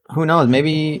who knows?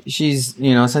 Maybe she's,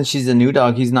 since she's a new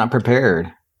dog, he's not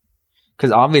prepared.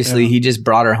 Because obviously he just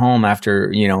brought her home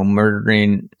after,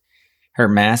 murdering her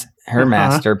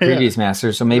master, previous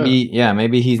master. So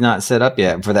maybe he's not set up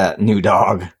yet for that new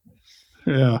dog.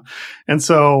 Yeah. And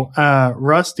so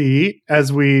Rusty,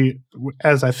 as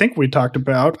I think we talked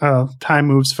about, time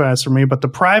moves fast for me, but the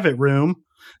private room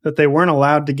that they weren't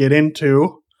allowed to get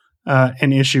into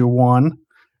in issue 1,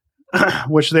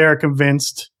 which they are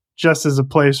convinced just as a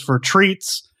place for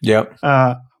treats. Yep.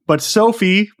 But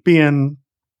Sophie, being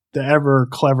the ever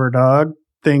clever dog,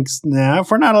 thinks, nah, if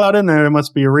we're not allowed in there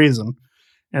must be a reason.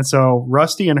 And so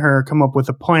Rusty and her come up with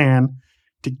a plan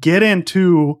to get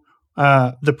into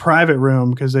the private room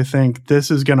because they think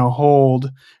this is going to hold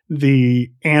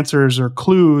the answers or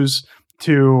clues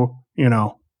to,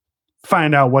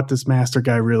 find out what this master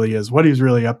guy really is, what he's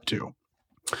really up to.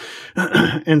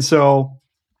 And so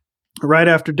right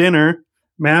after dinner,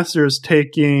 Master's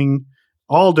taking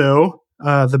Aldo,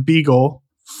 the beagle,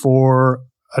 for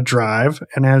a drive.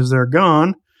 And as they're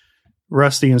gone,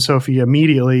 Rusty and Sophie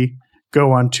immediately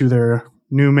go on to their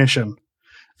new mission.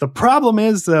 The problem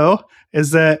is, though, is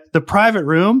that the private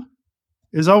room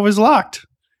is always locked.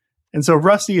 And so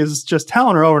Rusty is just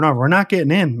telling her over and over, we're not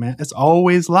getting in, man. It's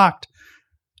always locked.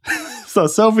 So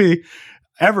Sophie,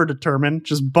 ever determined,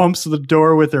 just bumps the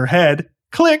door with her head.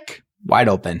 Click. Wide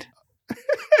open.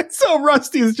 So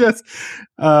Rusty is just,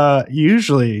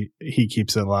 usually he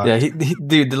keeps it locked. Yeah,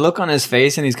 dude, the look on his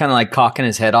face, and he's kind of like cocking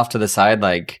his head off to the side,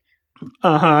 like.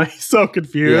 He's so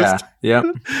confused. Yeah, yep.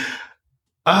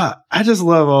 I just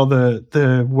love all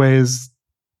the ways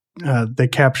they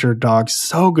capture dogs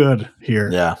so good here.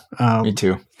 Yeah, me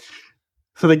too.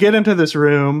 So they get into this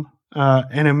room,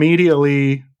 and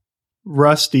immediately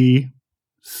Rusty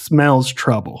smells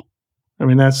trouble. I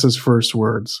mean, that's his first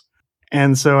words.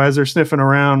 And so as they're sniffing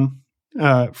around,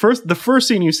 the first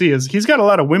scene you see is he's got a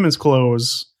lot of women's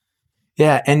clothes.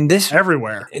 Yeah, and this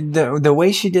everywhere. The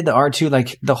way she did the art too,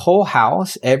 like the whole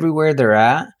house, everywhere they're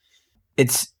at,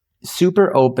 it's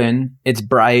super open. It's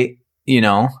bright,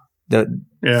 the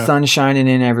sun shining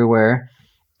in everywhere.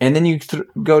 And then you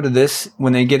go to this,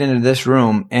 when they get into this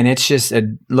room, and it's just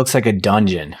looks like a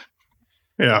dungeon.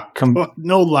 Yeah.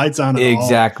 No lights on at all.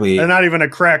 Exactly. And not even a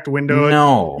cracked window.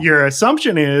 No. Your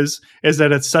assumption is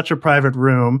that it's such a private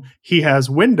room. He has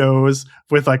windows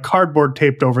with like cardboard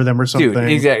taped over them or something. Dude,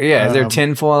 exactly. Yeah. Is there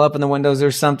tinfoil up in the windows or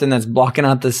something that's blocking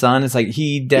out the sun? It's like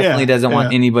he definitely doesn't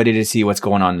want anybody to see what's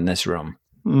going on in this room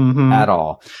at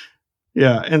all.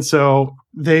 Yeah, and so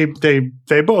they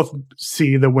both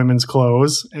see the women's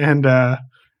clothes, and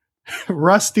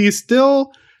Rusty's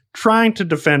still trying to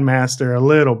defend Master a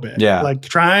little bit. Yeah. Like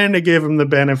trying to give him the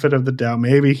benefit of the doubt.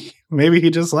 Maybe he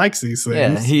just likes these things.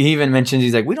 Yeah, he even mentions,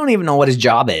 he's like, we don't even know what his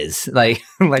job is. Like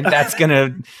that's going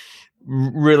to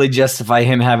really justify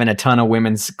him having a ton of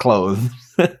women's clothes.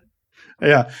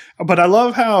 Yeah, but I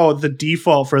love how the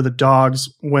default for the dogs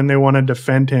when they want to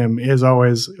defend him is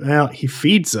always, well, he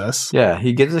feeds us. Yeah,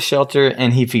 he gives us shelter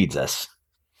and he feeds us.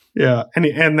 Yeah,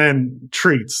 and then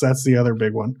treats. That's the other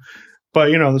big one.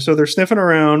 But, so they're sniffing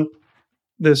around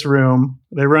this room.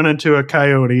 They run into a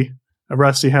coyote.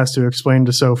 Rusty has to explain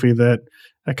to Sophie that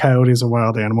a coyote is a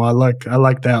wild animal. I like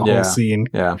that whole scene.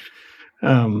 Yeah.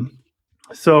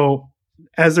 So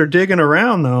as they're digging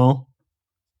around, though,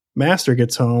 Master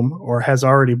gets home or has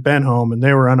already been home and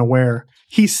they were unaware.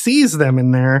 He sees them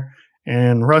in there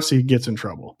and Rusty gets in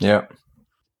trouble. Yeah.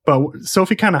 But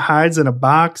Sophie kind of hides in a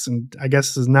box and I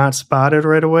guess is not spotted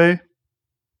right away.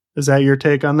 Is that your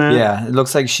take on that? Yeah. It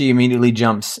looks like she immediately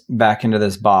jumps back into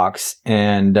this box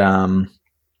and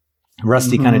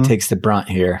Rusty kind of takes the brunt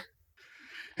here.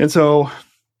 And so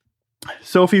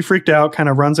Sophie, freaked out, kind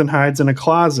of runs and hides in a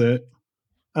closet.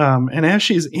 And as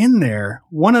she's in there,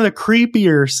 one of the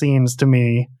creepier scenes to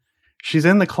me, she's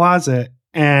in the closet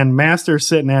and Master's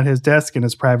sitting at his desk in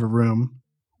his private room,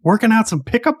 working out some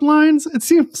pickup lines. It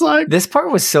seems like this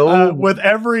part was so with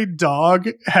every dog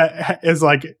is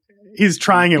like he's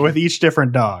trying it with each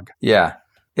different dog. Yeah,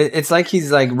 it's like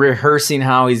he's like rehearsing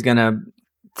how he's gonna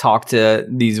talk to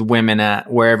these women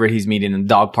at wherever he's meeting in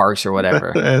dog parks or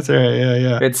whatever. That's right.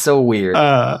 Yeah. It's so weird.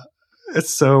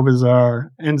 It's so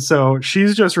bizarre. And so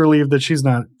she's just relieved that she's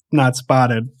not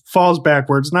spotted, falls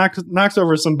backwards, knocks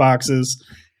over some boxes.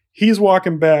 He's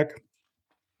walking back,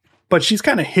 but she's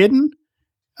kind of hidden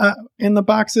in the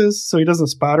boxes, so he doesn't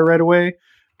spot her right away.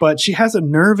 But she has a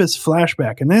nervous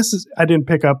flashback. And I didn't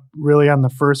pick up really on the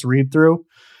first read through.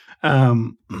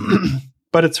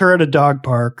 But it's her at a dog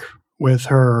park with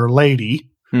her lady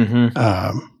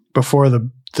before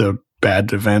the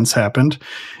bad events happened.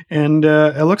 And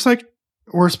it looks like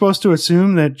we're supposed to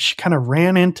assume that she kind of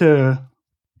ran into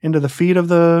the feet of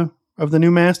the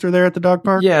new Master there at the dog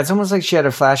park. Yeah, it's almost like she had a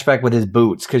flashback with his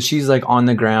boots because she's like on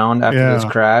the ground after this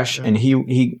crash, and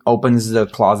he opens the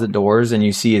closet doors and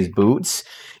you see his boots,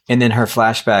 and then her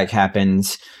flashback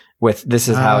happens with this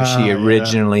is how she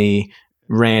originally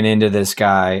ran into this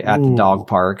guy at the dog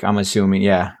park. I'm assuming,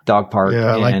 dog park,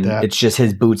 I like and that. it's just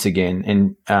his boots again,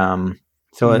 and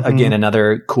so again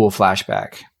another cool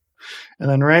flashback. And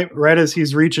then right as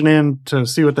he's reaching in to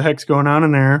see what the heck's going on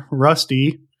in there,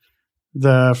 Rusty,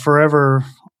 the forever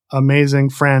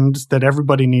amazing friend that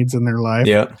everybody needs in their life,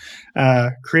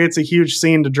 creates a huge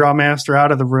scene to draw Master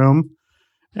out of the room,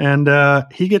 and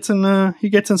he gets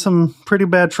in some pretty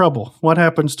bad trouble. What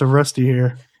happens to Rusty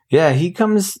here? Yeah, he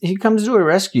comes to a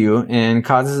rescue and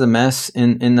causes a mess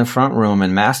in the front room,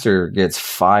 and Master gets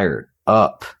fired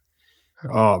up.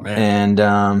 Oh man!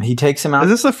 And he takes him out. Is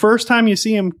this the first time you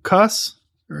see him cuss?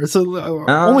 Or it's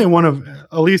only one of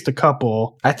at least a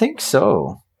couple. I think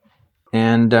so.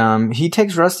 And he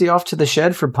takes Rusty off to the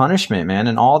shed for punishment, man.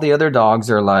 And all the other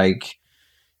dogs are like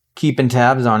keeping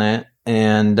tabs on it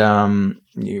and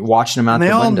watching him out the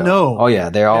window. And they all know. Oh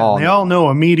yeah, they all know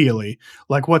immediately.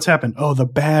 Like what's happened? Oh, the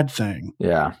bad thing.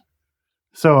 Yeah.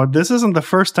 So this isn't the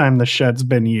first time the shed's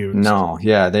been used. No,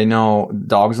 yeah, they know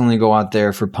dogs only go out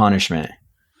there for punishment.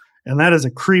 And that is a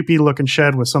creepy looking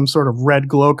shed with some sort of red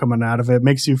glow coming out of it.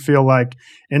 Makes you feel like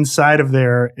inside of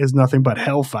there is nothing but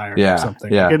hellfire or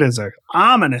something. Yeah. It is an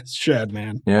ominous shed,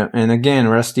 man. Yeah, and again,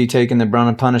 Rusty taking the brunt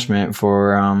of punishment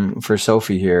for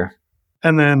Sophie here.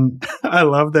 And then I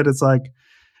love that it's like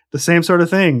the same sort of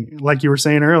thing, like you were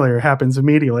saying earlier, happens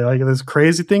immediately. Like this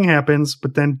crazy thing happens,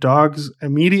 but then dogs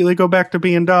immediately go back to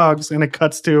being dogs, and it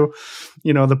cuts to,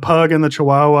 the pug and the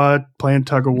chihuahua playing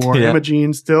tug of war. Yeah.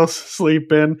 Imogene still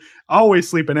sleeping, always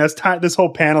sleeping. As this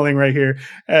whole paneling right here,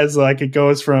 as like it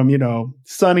goes from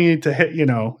sunny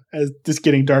to as just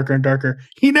getting darker and darker.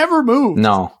 He never moves.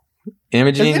 No,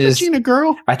 Imogene is a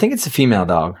girl? I think it's a female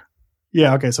dog.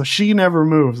 Yeah. Okay. So she never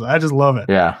moves. I just love it.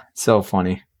 Yeah. So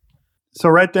funny. So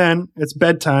right then, it's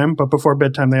bedtime, but before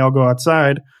bedtime, they all go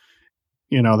outside.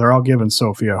 They're all giving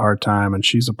Sophie a hard time, and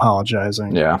she's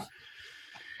apologizing. Yeah.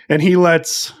 And he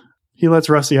lets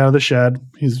Rusty out of the shed.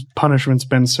 His punishment's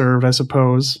been served, I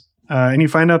suppose. And you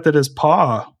find out that his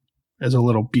paw is a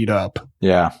little beat up.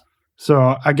 Yeah.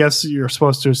 So I guess you're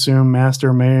supposed to assume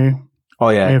Master may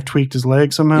have tweaked his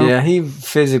leg somehow. Yeah, he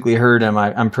physically hurt him,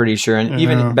 I'm pretty sure. And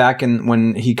even back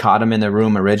when he caught him in the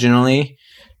room originally,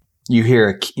 you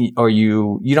hear or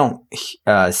you don't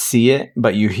see it,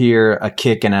 but you hear a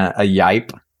kick and a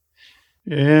yipe.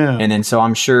 Yeah. And then so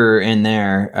I'm sure in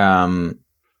there,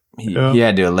 he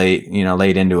had to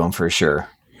laid into him for sure.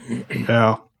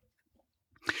 Yeah.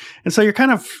 And so you're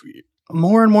kind of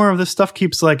more and more of this stuff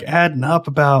keeps like adding up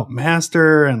about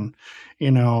Master, and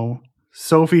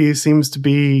Sophie seems to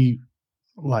be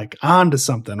like onto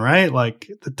something, right? Like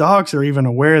the dogs are even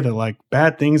aware that like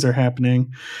bad things are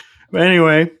happening. But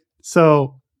anyway,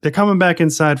 so they're coming back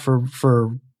inside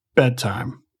for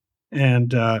bedtime.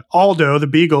 And Aldo, the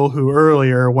beagle who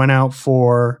earlier went out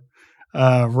for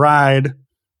a ride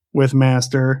with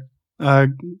Master,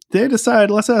 they decide,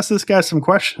 let's ask this guy some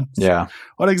questions. Yeah.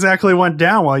 What exactly went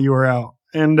down while you were out?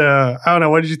 And I don't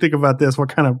know, what did you think about this? What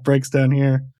kind of breaks down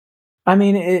here? I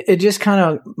mean, it just kind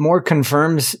of more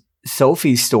confirms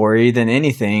Sophie's story than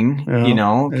anything.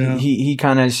 Yeah. He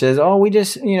kind of says, oh, we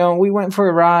just, we went for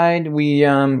a ride. We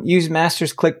used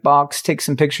Master's ClickBox, take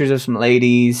some pictures of some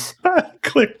ladies.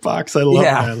 ClickBox, I love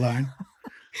that line.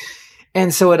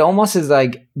 And so it almost is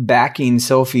like backing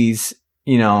Sophie's,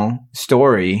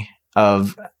 story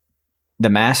of the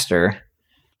Master.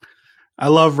 I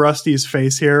love Rusty's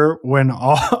face here when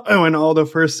Aldo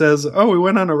first says, "Oh, we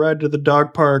went on a ride to the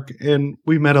dog park and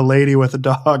we met a lady with a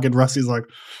dog," and Rusty's like,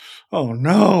 "Oh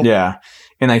no!" Yeah,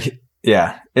 and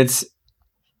it's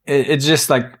just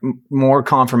like more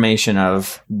confirmation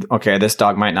of okay, this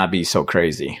dog might not be so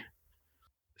crazy.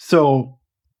 So,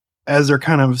 as they're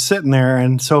kind of sitting there,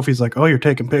 and Sophie's like, "Oh, you're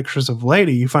taking pictures of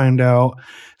lady," you find out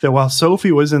that while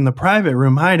Sophie was in the private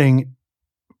room hiding,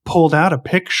 pulled out a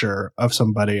picture of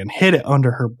somebody and hid it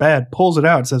under her bed, pulls it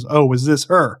out and says, "Oh, was this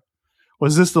her?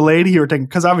 Was this the lady you were taking?"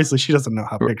 Because obviously she doesn't know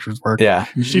how pictures work. Yeah.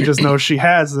 She just knows she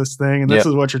has this thing and this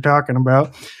is what you're talking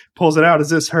about. Pulls it out. Is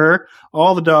this her?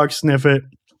 All the dogs sniff it.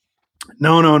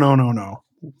 No.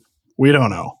 We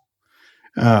don't know.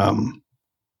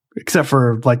 Except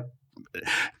for like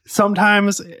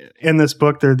sometimes in this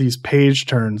book, there are these page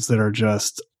turns that are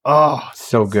just,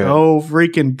 so good. So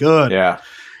freaking good. Yeah.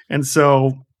 And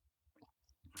so,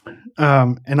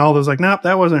 and Aldo's like, nope,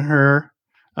 that wasn't her.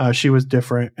 She was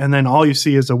different. And then all you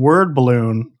see is a word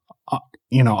balloon,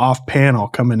 off panel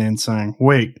coming in saying,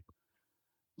 "Wait,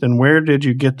 then where did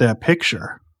you get that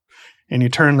picture?" And you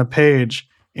turn the page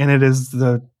and it is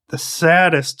the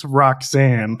saddest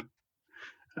Roxanne,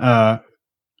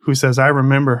 who says, "I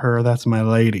remember her. That's my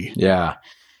lady." Yeah.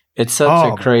 It's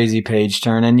such a crazy page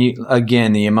turn. And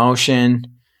the emotion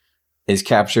is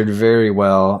captured very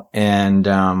well. And,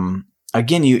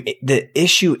 again, the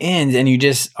issue ends and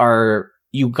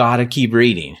you gotta keep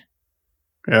reading.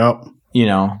 Yep.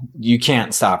 You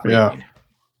can't stop reading. Yeah,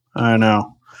 I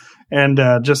know. And,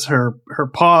 just her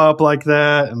paw up like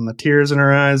that and the tears in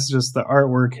her eyes, just the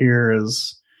artwork here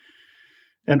is,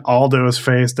 and Aldo's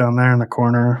face down there in the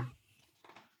corner.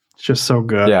 It's just so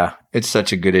good. Yeah. It's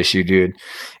such a good issue, dude.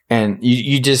 And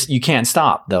you can't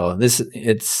stop though.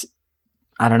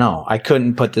 I don't know. I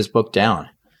couldn't put this book down.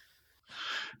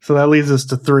 So that leads us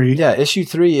to 3. Yeah, issue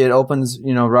 3. It opens,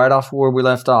 right off where we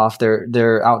left off.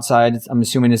 They're outside. I'm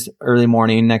assuming it's early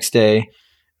morning next day.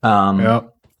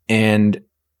 And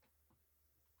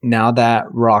now that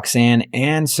Roxanne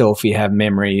and Sophie have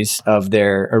memories of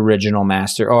their original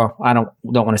master, or I don't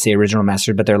want to say original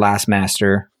master, but their last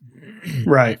master,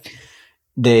 right?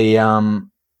 They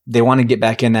want to get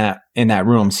back in that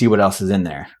room, see what else is in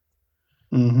there.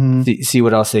 Mm-hmm. See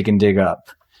what else they can dig up.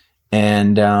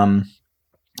 And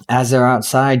as they're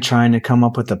outside trying to come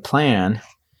up with a plan,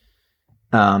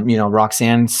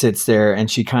 Roxanne sits there and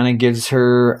she kind of gives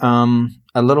her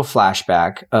a little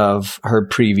flashback of her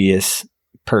previous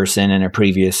person and her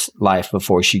previous life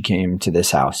before she came to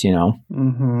this house,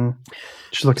 Mm-hmm.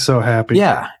 She looks so happy.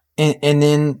 Yeah. And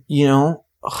then,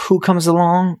 who comes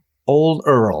along? Old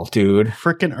Earl, dude.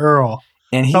 Freaking Earl.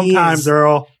 And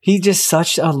Earl. He's just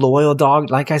such a loyal dog.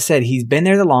 Like I said, he's been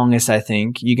there the longest, I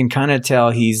think. You can kind of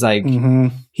tell he's like,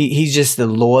 he's just the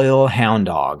loyal hound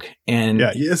dog. And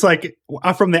yeah, it's like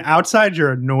from the outside,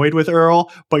 you're annoyed with Earl,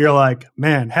 but you're like,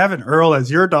 man, having Earl as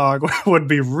your dog would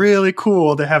be really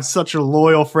cool to have such a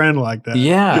loyal friend like that.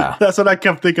 Yeah. That's what I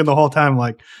kept thinking the whole time.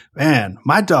 Like, man,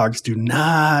 my dogs do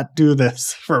not do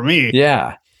this for me.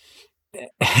 Yeah.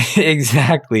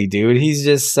 Exactly, dude. He's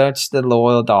just such the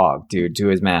loyal dog, dude, to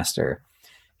his master.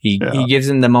 He gives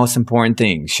him the most important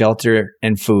things: shelter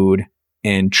and food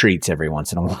and treats every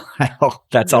once in a while.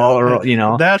 That's all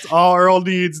Earl, That's all Earl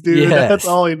needs, dude. Yes. That's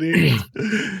all he needs.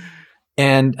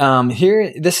 And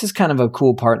here, this is kind of a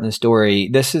cool part in the story.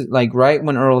 This is like right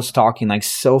when Earl's talking, like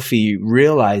Sophie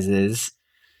realizes,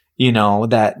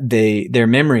 that their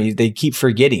memories, they keep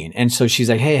forgetting. And so she's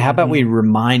like, hey, how about we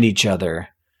remind each other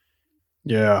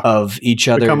Yeah. of each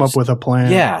other. Come up with a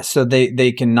plan. Yeah. So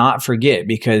they cannot forget,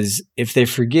 because if they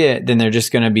forget, then they're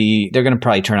going to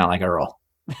probably turn out like Earl.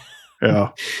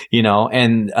 Yeah.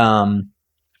 And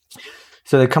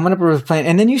so they're coming up with a plan.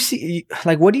 And then you see,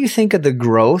 like, what do you think of the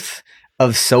growth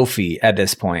of Sophie at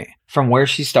this point, from where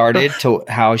she started to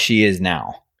how she is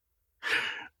now?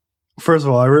 First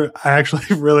of all, I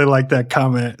actually really like that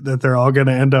comment that they're all going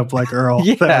to end up like Earl.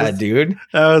 Yeah, dude.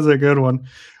 That was a good one.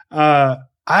 I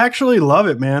actually love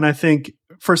it, man. I think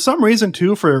for some reason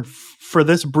too, for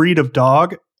this breed of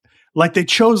dog, like they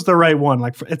chose the right one.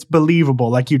 Like it's believable.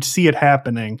 Like you'd see it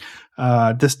happening.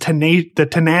 The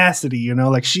tenacity,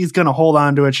 like she's going to hold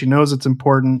on to it. She knows it's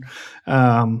important.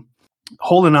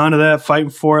 Holding on to that, fighting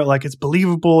for it. Like it's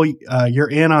believable. You're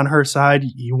in on her side.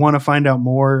 You want to find out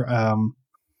more.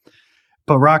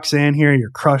 But Roxanne here,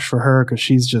 you're crushed for her because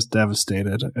she's just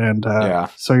devastated. And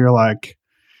so you're like,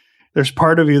 there's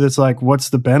part of you that's like,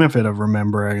 what's the benefit of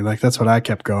remembering? Like, that's what I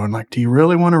kept going. Like, do you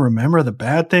really want to remember the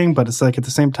bad thing? But it's like, at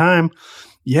the same time,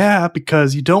 yeah,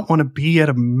 because you don't want to be at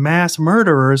a mass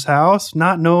murderer's house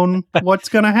not knowing what's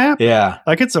going to happen. Yeah.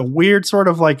 Like, it's a weird sort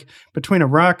of like between a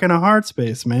rock and a hard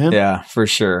space, man. Yeah, for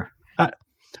sure.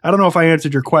 I don't know if I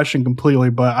answered your question completely,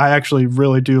 but I actually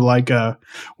really do like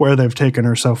where they've taken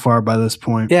her so far by this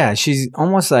point. Yeah, she's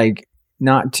almost like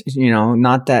not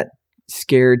that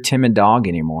scared, timid dog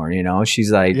anymore. She's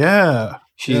like,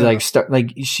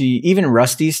 even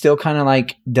Rusty still kind of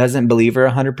like doesn't believe her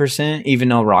 100%, even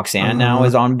though Roxanne now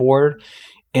is on board.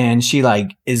 And she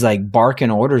like is like barking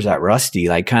orders at Rusty,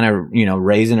 like kind of,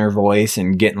 raising her voice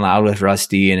and getting loud with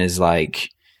Rusty, and is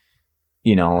like,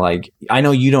 like, I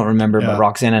know you don't remember, but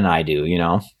Roxanne and I do,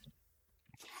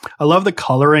 I love the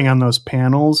coloring on those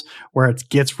panels where it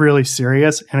gets really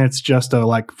serious and it's just a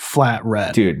like flat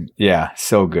red. Dude, yeah,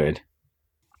 so good.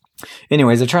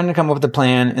 Anyways, they're trying to come up with a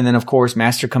plan, and then of course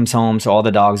Master comes home, so all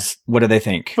the dogs, what do they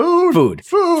think? Food.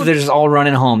 So they're just all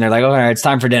running home. They're like, all right, it's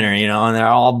time for dinner, and they're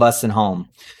all busting home.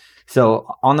 So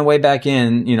on the way back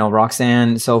in,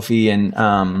 Roxanne, Sophie,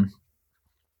 and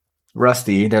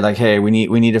Rusty, they're like, hey, we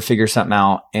need to figure something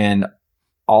out. And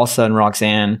all of a sudden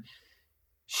Roxanne,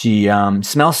 she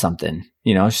smells something,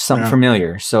 something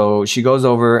familiar. So she goes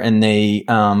over, and they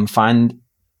find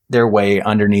their way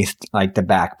underneath like the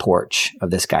back porch of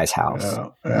this guy's house.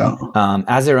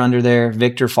 As they're under there,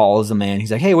 Victor follows them in.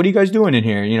 He's like, hey, what are you guys doing in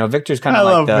here? Victor's kind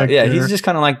of like he's just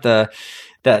kind of like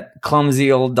that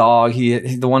clumsy old dog.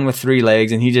 He's the one with 3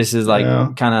 legs, and he just is like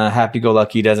kind of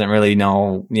happy-go-lucky, doesn't really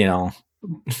know,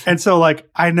 And so, like,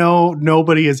 I know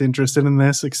nobody is interested in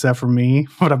this except for me,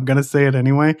 but I'm going to say it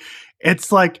anyway.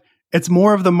 It's like, it's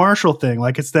more of the Marshall thing.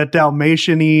 Like, it's that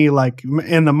Dalmatian-y, like,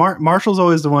 and the Marshall's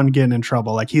always the one getting in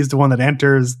trouble. Like, he's the one that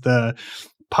enters the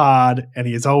pod, and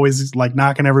he's always, like,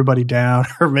 knocking everybody down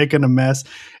or making a mess.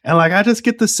 And, like, I just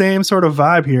get the same sort of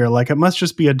vibe here. Like, it must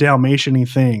just be a Dalmatian-y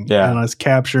thing. Yeah. And it's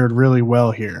captured really well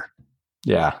here.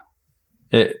 Yeah.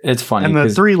 It's funny. And the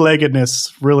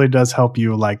 3-leggedness really does help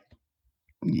you, like,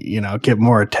 get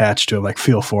more attached to it, like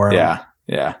feel for it.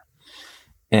 Yeah.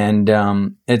 And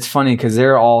it's funny because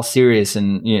they're all serious,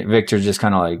 and Victor's just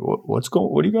kind of like, what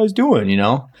are you guys doing?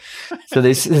 So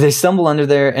they stumble under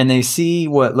there, and they see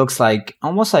what looks like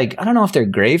almost like, I don't know if they're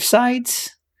grave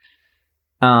sites,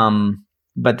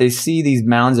 but they see these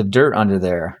mounds of dirt under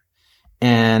there.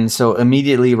 And so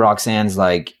immediately Roxanne's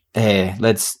like, hey,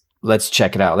 let's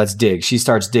check it out. Let's dig. She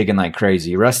starts digging like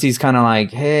crazy. Rusty's kind of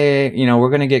like, hey, we're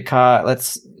going to get caught.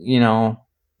 Let's,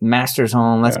 Master's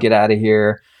home. Let's get out of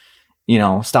here.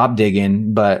 Stop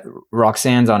digging. But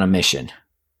Roxanne's on a mission.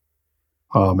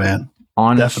 Oh, man.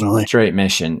 Definitely. Straight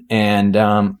mission. And,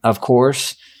 of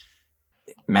course,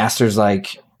 Master's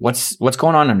like, what's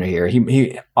going on under here?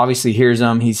 He obviously hears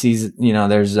them. He sees,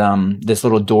 there's this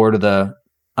little door to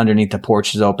underneath the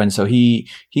porch is open. So he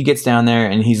gets down there,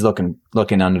 and he's looking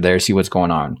under there, see what's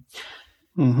going on.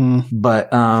 Mm-hmm.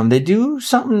 But they do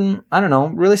something, I don't know,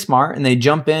 really smart, and they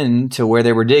jump into where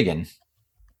they were digging.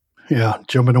 Yeah,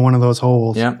 jump into one of those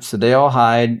holes. Yep. So they all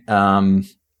hide.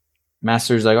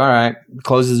 Master's like, all right,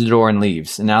 closes the door and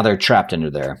leaves. And now they're trapped under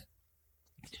there.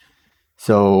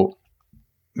 So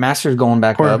Master's going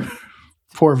back up.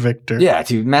 Poor Victor. Yeah,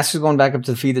 dude. Master's going back up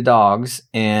to feed the dogs,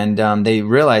 and they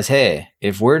realize, hey,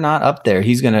 if we're not up there,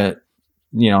 he's gonna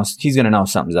know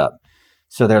something's up.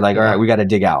 So they're like, all right, we got to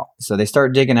dig out. So they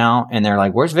start digging out, and they're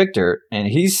like, where's Victor? And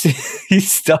he's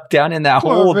stuck down in that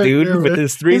hole, Victor, dude, with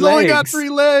his 3 legs. He's only got 3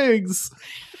 legs.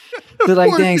 They're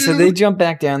like, dang. Dude. So they jump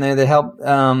back down there. They help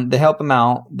him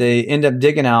out. They end up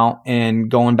digging out and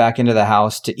going back into the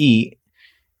house to eat.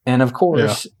 And of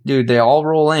course, dude, they all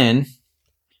roll in.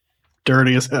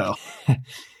 Dirty as hell.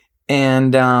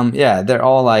 And they're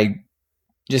all like,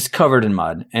 just covered in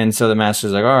mud. And so the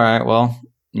master's like, all right, well,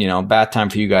 bath time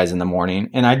for you guys in the morning.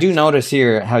 And I do notice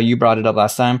here how you brought it up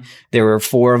last time. There were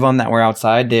 4 of them that were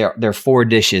outside. There are 4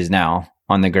 dishes now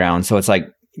on the ground. So it's like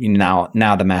now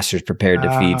the master's prepared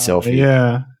to feed Sophie.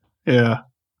 Yeah. Yeah.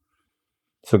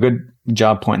 So good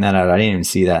job pointing that out. I didn't even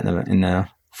see that in the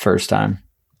first time.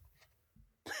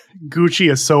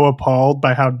 Gucci is so appalled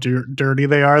by how dirty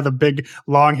they are. The big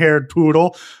long-haired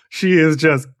poodle. She is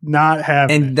just not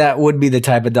having And that would be the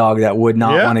type of dog that would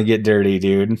not want to get dirty,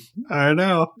 dude. I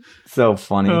know. So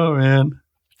funny. Oh, man.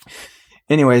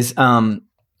 Anyways,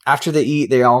 after they eat,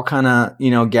 they all kind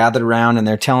of, gathered around and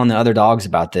they're telling the other dogs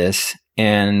about this.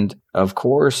 And of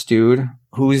course, dude,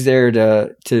 who's there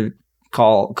to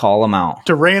call them out?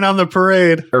 To rain on the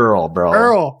parade. Earl, bro.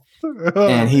 Earl.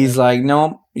 And he's like,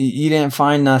 nope, you didn't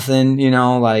find nothing,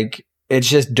 like it's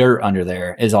just dirt under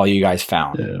there is all you guys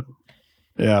found.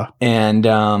 Yeah. And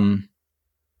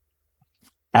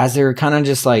as they're kind of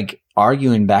just like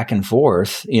arguing back and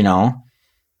forth,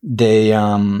 they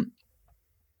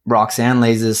Roxanne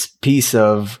lays this piece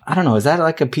of, I don't know, is that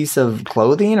like a piece of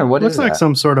clothing or what is that? Looks like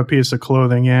some sort of piece of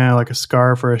clothing, yeah, like a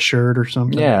scarf or a shirt or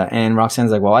something. Yeah, and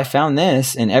Roxanne's like, well, I found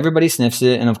this, and everybody sniffs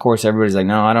it, and of course everybody's like,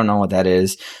 no, I don't know what that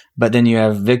is. But then you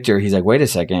have Victor, he's like, wait a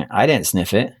second, I didn't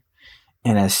sniff it.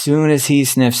 And as soon as he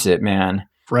sniffs it, man,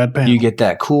 red panel. You get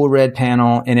that cool red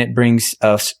panel, and it brings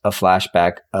us a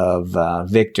flashback of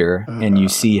Victor, and you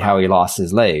see how he lost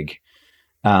his leg.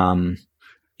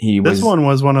 This one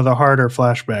was one of the harder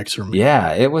flashbacks for me.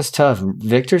 Yeah, it was tough.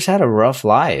 Victor's had a rough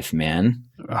life, man.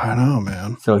 I know,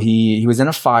 man. So he was in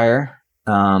a fire.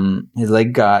 His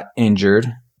leg got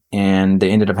injured, and they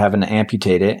ended up having to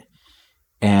amputate it.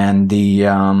 And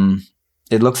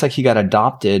it looks like he got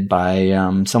adopted by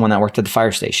someone that worked at the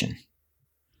fire station.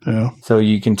 Yeah. So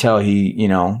you can tell he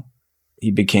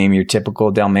became your typical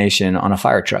Dalmatian on a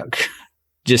fire truck.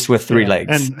 Just with 3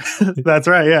 legs. And that's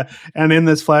right, yeah. And in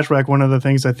this flashback, one of the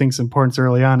things I think is important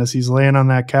early on is he's laying on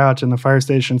that couch in the fire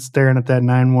station staring at that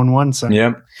 911 sign.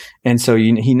 Yep. And so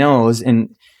he knows,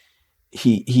 and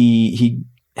he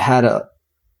had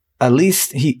at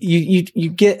least you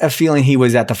get a feeling he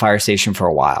was at the fire station for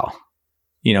a while,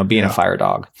 being a fire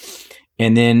dog.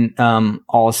 And then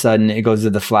all of a sudden it goes to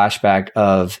the flashback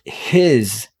of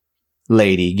his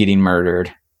lady getting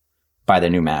murdered by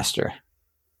the new master.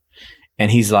 And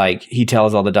he's like, he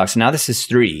tells all the dogs, now this is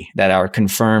 3 that are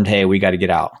confirmed, hey, we got to get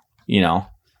out,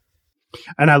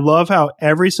 And I love how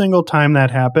every single time that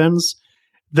happens,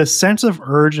 the sense of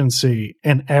urgency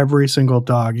in every single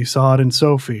dog, you saw it in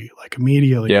Sophie, like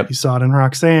immediately. Yep. You saw it in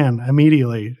Roxanne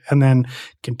immediately. And then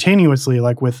continuously,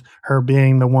 like with her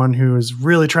being the one who is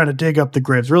really trying to dig up the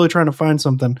graves, really trying to find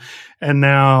something. And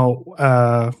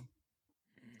now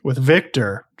with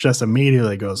Victor, just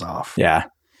immediately goes off. Yeah.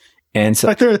 And so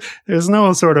like there's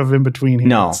no sort of in between here.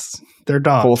 No, they're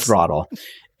dogs. Full throttle.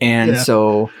 And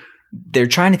so they're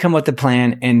trying to come up with a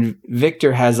plan. And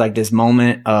Victor has like this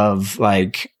moment of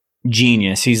like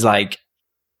genius. He's like,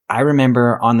 I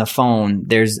remember on the phone,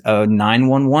 there's a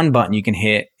 911 button you can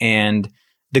hit and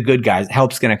the good guys,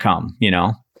 help's going to come,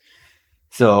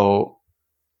 So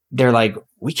they're like,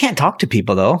 we can't talk to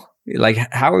people though. Like,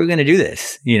 how are we going to do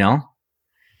this?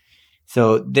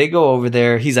 So they go over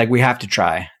there. He's like, we have to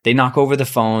try. They knock over the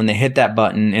phone. They hit that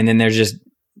button. And then there's just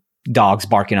dogs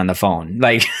barking on the phone.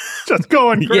 Like just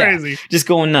going crazy. Just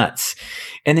going nuts.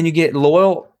 And then you get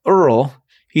loyal Earl.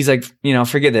 He's like,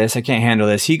 forget this. I can't handle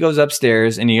this. He goes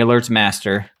upstairs and he alerts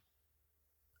Master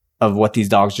of what these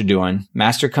dogs are doing.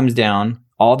 Master comes down.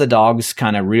 All the dogs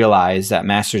kind of realize that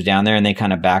Master's down there and they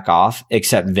kind of back off,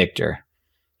 except Victor.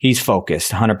 He's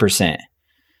focused 100%.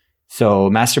 So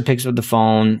Master picks up the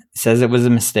phone, says it was a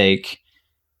mistake,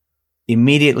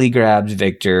 immediately grabs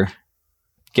Victor.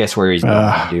 Guess where he's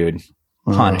going, dude?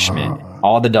 Punishment.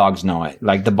 All the dogs know it.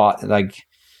 Like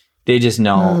they just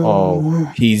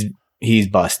know, he's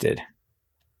busted.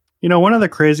 One of the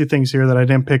crazy things here that I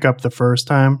didn't pick up the first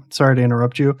time, sorry to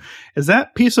interrupt you, is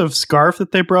that piece of scarf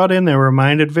that they brought in, they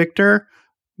reminded Victor,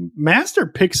 Master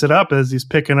picks it up as he's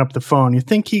picking up the phone. You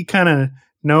think he kind of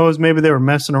knows maybe they were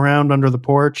messing around under the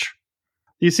porch?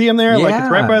 You see him there? Like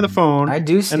it's right by the phone. I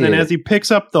do see it. And then as he picks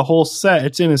up the whole set,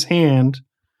 it's in his hand.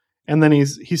 And then he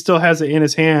still has it in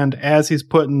his hand as he's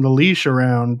putting the leash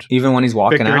around. Even when he's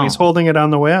walking Victor, out. and he's holding it on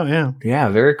the way out, yeah. Yeah,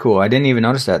 very cool. I didn't even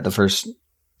notice that the first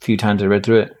few times I read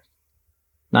through it.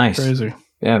 Nice. Crazy.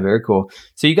 Yeah, very cool.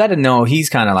 So you got to know he's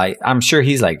kind of like, I'm sure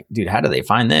he's like, dude, how do they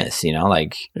find this?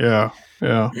 Yeah.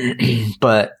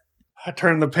 But I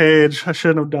turned the page. I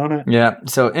shouldn't have done it. Yeah.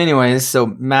 So anyways, so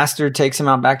Master takes him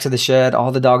out back to the shed.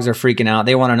 All the dogs are freaking out.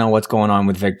 They want to know what's going on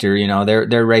with Victor. You know,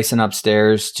 they're racing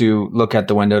upstairs to look at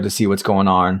the window to see what's going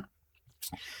on.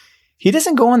 He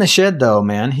doesn't go in the shed though,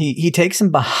 man. He takes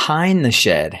him behind the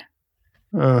shed.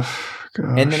 Gosh.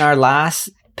 And then our last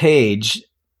page,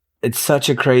 it's such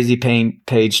a crazy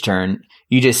page turn.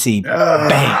 You just see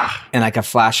bang and like a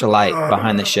flash of light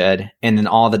behind the shed, and then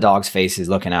all the dogs' faces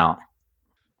looking out.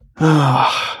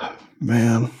 Oh,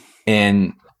 man.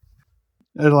 And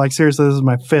like, seriously, this is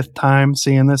my 5th time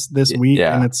seeing this week,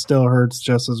 and it still hurts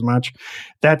just as much.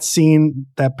 That scene,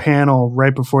 that panel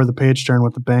right before the page turn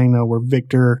with the bang, though, where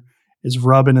Victor is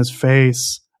rubbing his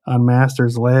face on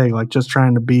Master's leg, like just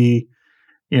trying to be,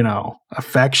 you know,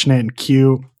 affectionate and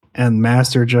cute, and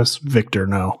Master just, Victor,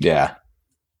 no. Yeah.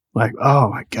 Like, oh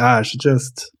my gosh,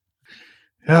 just,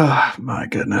 oh my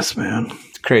goodness, man.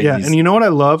 It's crazy. Yeah, and you know what I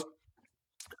love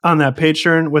on that page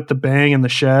turn with the bang in the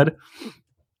shed?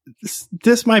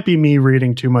 This might be me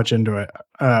reading too much into it,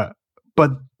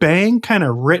 but bang kind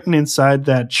of written inside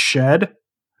that shed,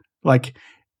 like,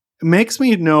 makes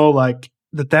me know like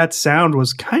that sound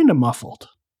was kind of muffled.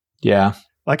 Yeah.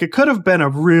 Like it could have been a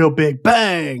real big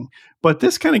bang, but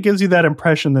this kind of gives you that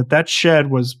impression that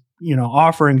shed was, you know,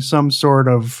 offering some sort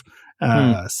of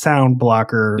sound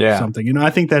blocker or something. You know, I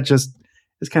think that just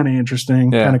is kind of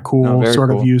interesting, kind of cool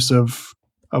sort of use of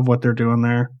what they're doing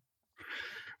there.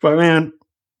 But man,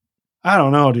 I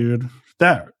don't know, dude.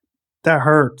 That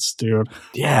hurts, dude.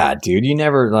 Yeah, dude. You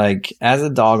never, like, as a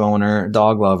dog owner,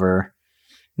 dog lover,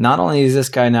 not only is this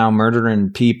guy now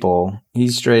murdering people,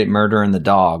 he's straight murdering the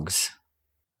dogs.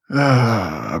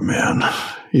 Man.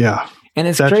 Yeah. And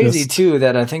it's crazy, too,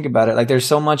 that I think about it. Like, there's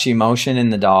so much emotion in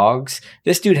the dogs.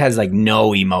 This dude has, like,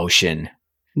 no emotion.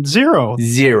 Zero,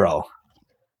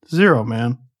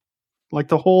 man. Like,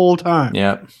 the whole time.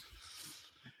 Yep.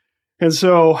 And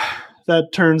so that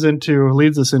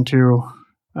leads us into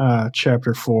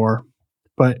chapter 4.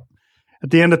 But at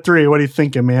the end of 3, what are you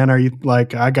thinking, man? Are you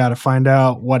like, I got to find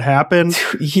out what happened?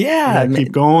 Yeah.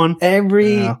 Keep going?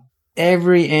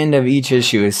 Every end of each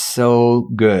issue is so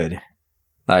good.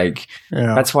 Like,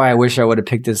 that's why I wish I would have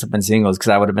picked this up in singles, because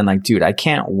I would have been like, dude, I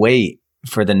can't wait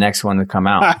for the next one to come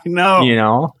out. I know. You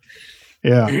know?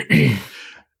 Yeah.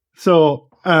 So,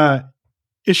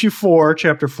 issue 4,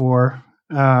 chapter 4.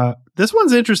 This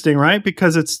one's interesting, right?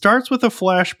 Because it starts with a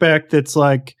flashback that's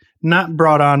like not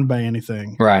brought on by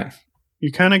anything. Right.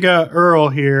 You kind of got Earl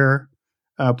here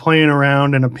playing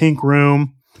around in a pink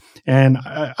room. And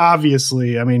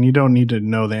obviously, I mean, you don't need to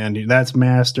know the ending. That's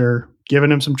Master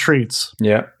giving him some treats.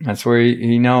 Yeah, that's where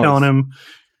he knows. Telling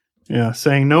him,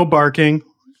 saying no barking.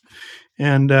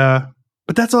 And,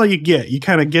 but that's all you get. You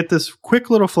kind of get this quick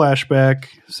little flashback.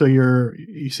 So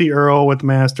you see Earl with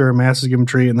Master, Master's giving him a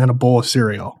treat, and then a bowl of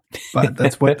cereal. But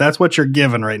that's what you're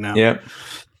given right now. Yep.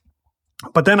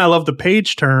 But then I love the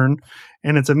page turn,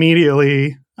 and it's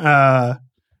immediately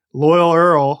loyal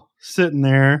Earl sitting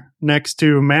there next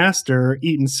to Master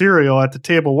eating cereal at the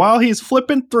table while he's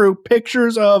flipping through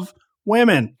pictures of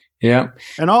women. Yep.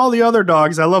 And all the other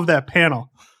dogs. I love that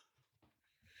panel.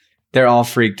 They're all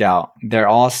freaked out. They're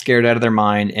all scared out of their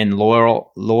mind. And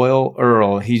loyal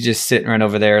Earl, he's just sitting right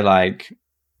over there like,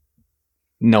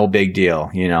 no big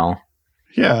deal, you know?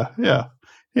 Yeah, yeah.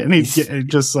 And he's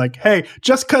just like, hey,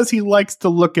 just because he likes to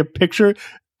look at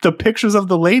the pictures of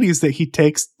the ladies that he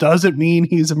takes doesn't mean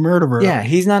he's a murderer. Yeah,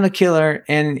 he's not a killer.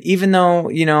 And even though,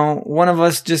 you know, one of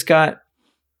us just got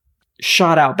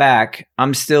shot out back,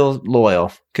 I'm still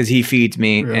loyal because he feeds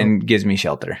me and gives me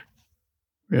shelter.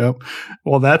 Yep.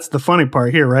 Well, that's the funny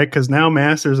part here, right? Because now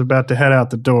Master's about to head out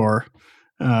the door.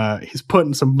 He's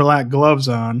putting some black gloves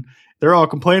on. They're all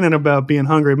complaining about being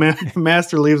hungry.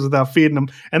 Master leaves without feeding them.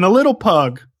 And the little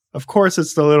pug, of course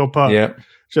it's the little pug. Yep.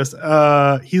 Just,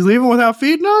 he's leaving without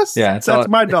feeding us? Yeah. That's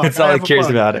my dog. That's all he cares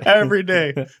about it. Every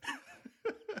day.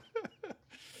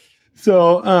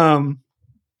 So,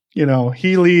 you know,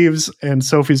 he leaves and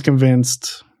Sophie's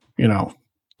convinced, you know,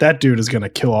 that dude is going to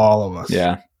kill all of us.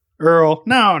 Yeah. Earl,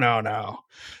 no.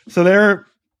 So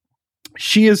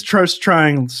she is just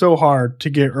trying so hard to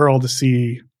get Earl to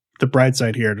see the bright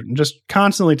side here, and just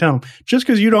constantly tell him, just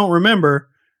because you don't remember,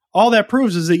 all that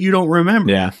proves is that you don't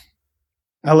remember. Yeah.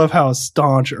 I love how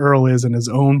staunch Earl is in his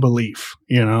own belief,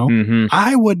 you know? Mm-hmm.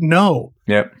 I would know.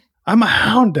 Yep. I'm a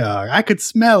hound dog. I could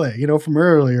smell it, you know, from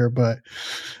earlier, but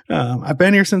I've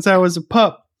been here since I was a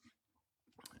pup.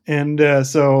 And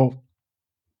so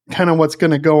kind of what's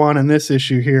going to go on in this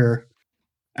issue here,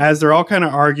 as they're all kind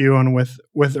of arguing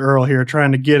with Earl here,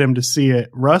 trying to get him to see it,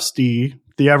 Rusty,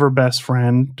 the ever best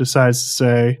friend, decides to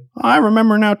say, I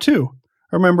remember now too.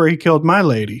 remember he killed my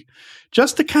lady.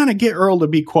 Just to kind of get Earl to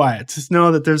be quiet, to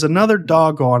know that there's another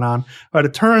dog going on. But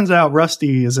it turns out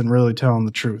Rusty isn't really telling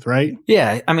the truth, right?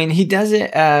 Yeah. I mean, he does it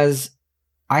as,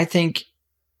 I think,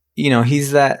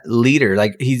 he's that leader.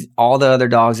 Like, he's all the other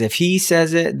dogs. If he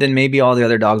says it, then maybe all the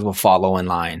other dogs will follow in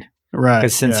line. Right.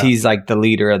 Because since he's like the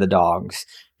leader of the dogs.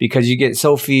 Because you get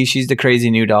Sophie, she's the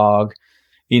crazy new dog,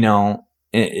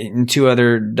 and two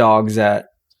other dogs that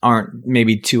aren't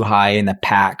maybe too high in the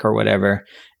pack or whatever.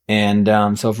 And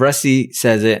so if Rusty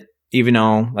says it, even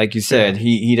though, like you said,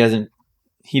 he doesn't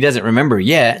remember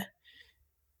yet,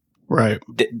 right?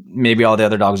 Maybe all the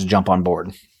other dogs will jump on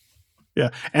board.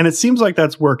 Yeah, and it seems like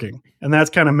that's working, and that's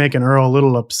kind of making Earl a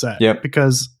little upset. Yep.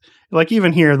 Because, like,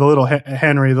 even here, the little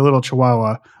Henry, the little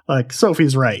Chihuahua, like,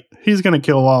 Sophie's right. He's going to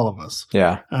kill all of us.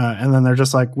 Yeah. And then they're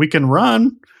just like, we can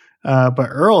run. But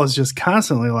Earl is just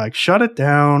constantly like, shut it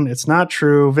down. It's not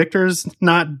true. Victor's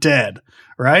not dead.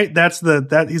 Right?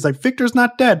 He's like, Victor's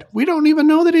not dead. We don't even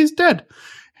know that he's dead.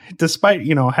 Despite,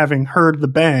 having heard the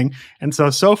bang. And so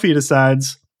Sophie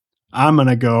decides, I'm going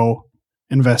to go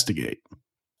investigate.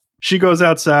 She goes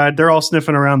outside. They're all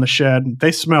sniffing around the shed.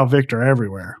 They smell Victor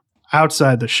everywhere.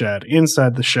 Outside the shed,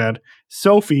 inside the shed.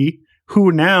 Sophie,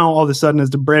 who now all of a sudden is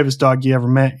the bravest dog you ever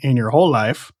met in your whole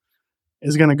life,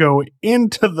 is going to go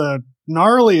into the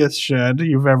gnarliest shed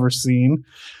you've ever seen.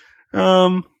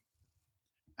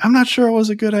 I'm not sure it was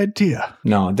a good idea.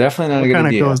 No, definitely not a good idea.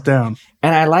 Kind of goes down.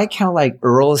 And I like how, like,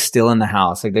 Earl is still in the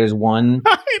house. Like, there's one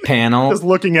panel. Just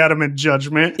looking at him in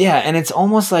judgment. Yeah, and it's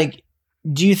almost like,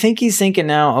 do you think he's thinking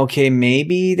now, okay,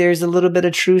 maybe there's a little bit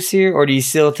of truce here? Or do you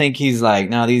still think he's like,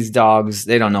 no, these dogs,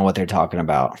 they don't know what they're talking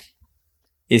about?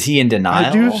 Is he in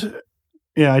denial?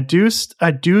 I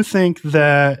do think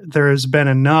that there has been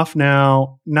enough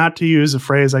now, not to use a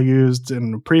phrase I used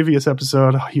in a previous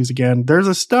episode, I'll use again. There's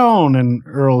a stone in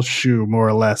Earl's shoe, more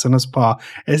or less, in his paw.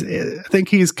 I think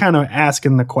he's kind of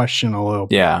asking the question a little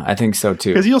bit. Yeah, I think so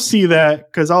too. Because you'll see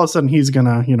that, because all of a sudden he's going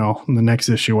to, in the next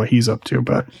issue, what he's up to.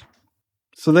 But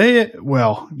so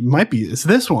it's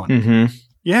this one. Mm-hmm.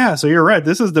 Yeah, so you're right.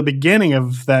 This is the beginning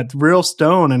of that real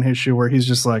stone in his shoe where he's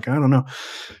just like, I don't know.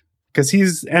 Because he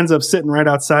ends up sitting right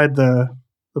outside the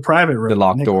private room. The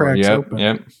locked door, yep.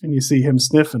 And you see him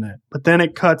sniffing it. But then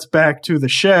it cuts back to the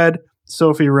shed.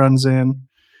 Sophie runs in.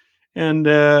 And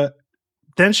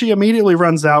then she immediately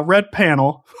runs out. Red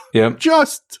panel. Yep.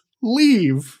 Just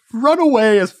leave. Run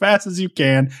away as fast as you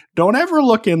can. Don't ever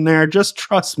look in there. Just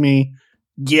trust me.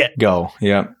 Go.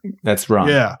 Yep. That's wrong.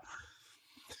 Yeah.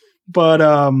 But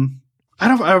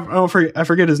I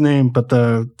forget his name, but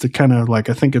the kind of like,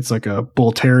 I think it's like a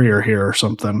bull terrier here or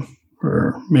something,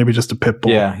 or maybe just a pit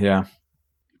bull. Yeah.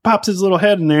 Pops his little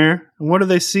head in there, and what do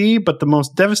they see? But the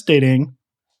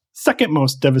second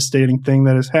most devastating thing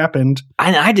that has happened.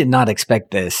 I did not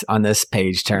expect this on this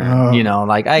page turn.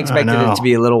 I expected it to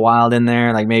be a little wild in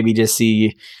there, like maybe just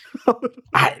see.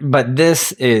 But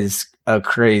this is a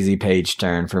crazy page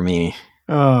turn for me.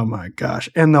 Oh my gosh.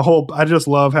 And I just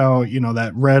love how,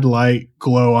 that red light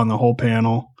glow on the whole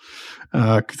panel.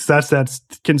 Cause that's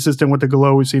consistent with the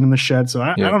glow we've seen in the shed. So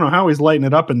I don't know how he's lighting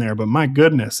it up in there, but my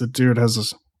goodness, the dude has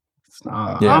this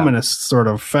ominous sort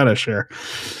of fetish here.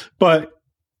 But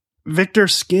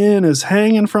Victor's skin is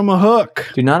hanging from a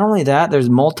hook. Dude, not only that, there's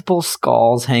multiple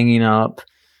skulls hanging up.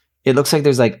 It looks like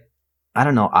there's like, I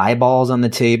don't know, eyeballs on the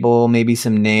table, maybe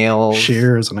some nails.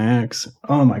 Shears, an axe.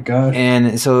 Oh my God.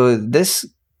 And so this,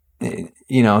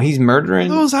 he's murdering.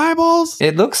 Those eyeballs?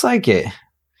 It looks like it.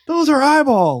 Those are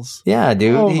eyeballs. Yeah,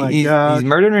 dude. Oh my God. He's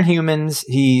murdering humans.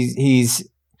 He's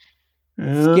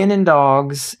skinning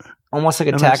dogs. Almost like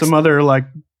a taxidermist. Some other like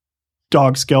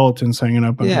dog skeletons hanging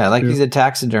up. Yeah, like he's a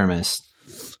taxidermist.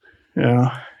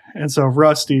 Yeah. And so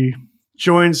Rusty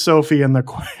joins Sophie in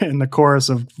the chorus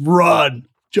of "Run,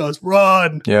 just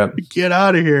run, get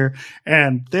out of here!"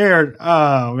 And they're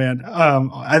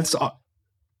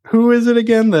who is it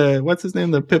again? What's his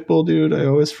name? The pit bull dude. I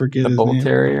always forget his name. The bull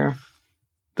terrier.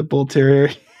 The bull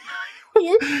terrier.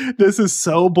 This is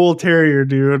so bull terrier,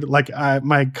 dude. Like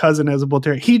my cousin has a bull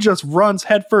terrier. He just runs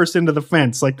headfirst into the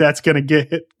fence. Like that's gonna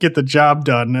get the job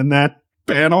done. And that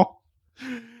panel,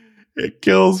 it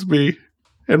kills me.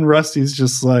 And Rusty's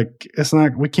just like,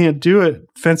 we can't do it.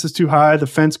 Fence is too high. The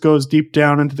fence goes deep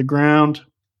down into the ground.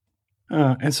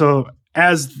 And so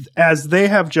as they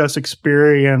have just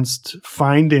experienced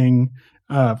finding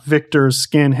Victor's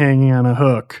skin hanging on a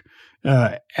hook,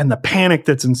 and the panic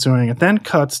that's ensuing, it then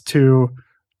cuts to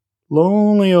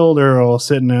lonely old Earl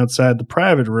sitting outside the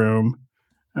private room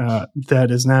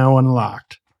that is now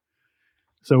unlocked.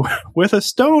 So with a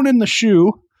stone in the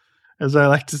shoe, as I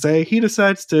like to say, he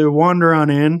decides to wander on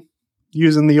in,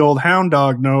 using the old hound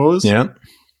dog nose. Yep.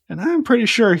 And I'm pretty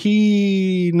sure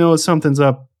he knows something's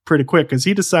up pretty quick because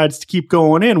he decides to keep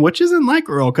going in, which isn't like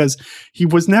Earl because he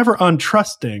was never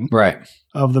untrusting Right.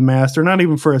 of the master, not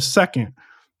even for a second.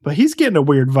 But he's getting a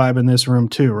weird vibe in this room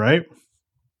too, right?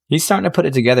 He's starting to put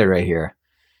it together right here.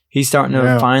 He's starting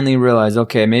to finally realize,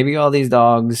 okay, maybe all these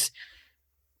dogs,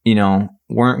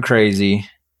 weren't crazy,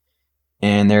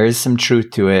 and there is some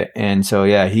truth to it. And so,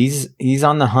 yeah, he's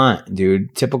on the hunt,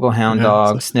 dude. Typical hound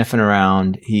dog, sniffing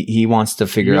around. He wants to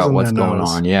figure out what's going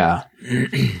on. Yeah.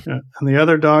 And the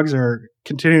other dogs are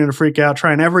continuing to freak out,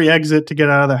 trying every exit to get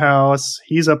out of the house.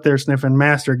 He's up there sniffing.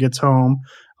 Master gets home.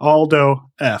 Aldo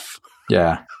F.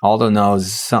 Yeah. Aldo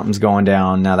knows something's going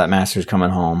down now that Master's coming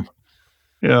home.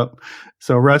 Yep.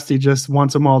 So Rusty just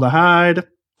wants them all to hide.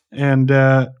 And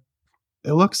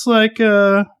it looks like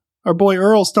our boy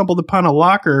Earl stumbled upon a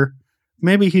locker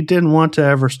maybe he didn't want to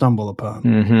ever stumble upon.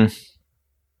 Mm-hmm.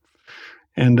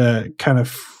 And kind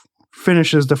of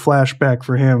finishes the flashback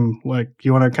for him. Like,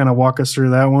 you want to kind of walk us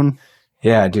through that one?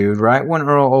 Yeah, dude. Right when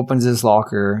Earl opens his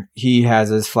locker, he has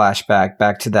his flashback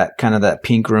back to that kind of that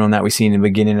pink room that we see in the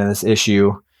beginning of this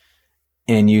issue.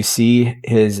 And you see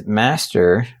his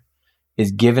master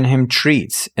is giving him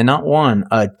treats, and not one,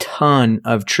 a ton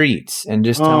of treats, and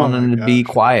just telling him to be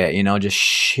quiet,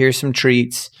 just here's some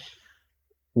treats.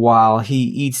 While he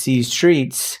eats these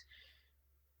treats,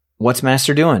 what's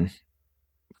Master doing?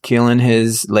 Killing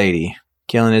his lady,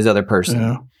 killing his other person.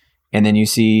 Yeah. And then you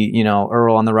see,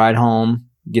 Earl on the ride home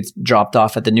gets dropped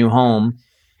off at the new home.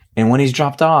 And when he's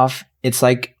dropped off, it's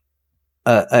like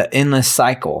a endless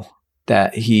cycle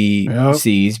that he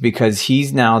sees, because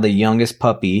he's now the youngest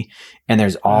puppy, and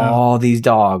there's all these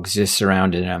dogs just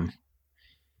surrounding him.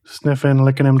 Sniffing,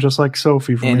 licking him just like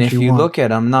Sophie from And if you look at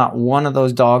them, not one of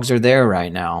those dogs are there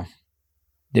right now.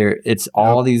 It's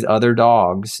all these other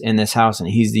dogs in this house, and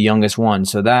he's the youngest one.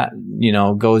 So that,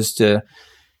 goes to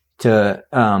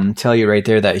tell you right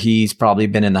there that he's probably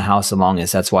been in the house the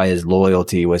longest. That's why his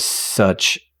loyalty was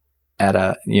such at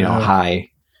a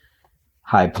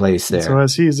high place there. So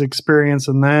as he's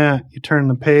experiencing that, you turn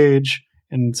the page,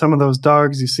 and some of those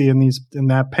dogs you see in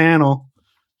that panel,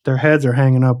 their heads are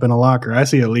hanging up in a locker. I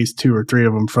see at least 2 or 3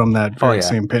 of them from that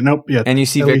same pit. Nope, yeah, and you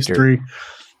see at Victor. Least 3.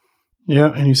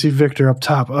 Yeah, and you see Victor up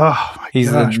top. Oh my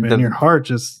gosh, man, your heart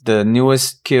just the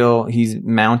newest kill. He's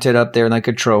mounted up there like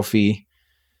a trophy.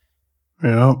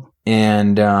 Yeah,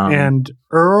 and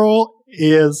Earl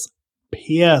is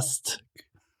pissed.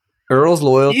 Earl's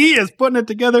loyalty. He is putting it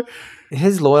together.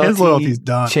 His loyalty's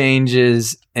done.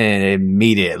 Changes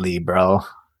immediately, bro.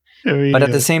 But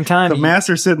at the same time, the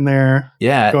master's sitting there.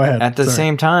 Yeah. Go ahead. At the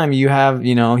same time, you have,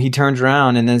 he turns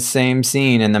around in the same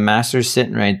scene, and the master's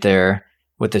sitting right there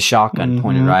with the shotgun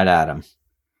pointed right at him.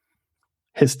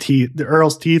 His teeth, the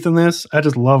Earl's teeth in this, I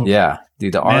just love them. Yeah,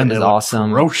 dude, the art is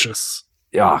awesome. Ferocious.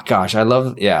 Oh gosh, I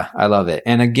love it.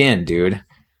 And again, dude,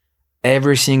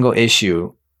 every single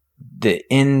issue, the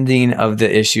ending of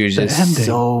the issue is just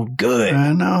so good.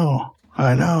 I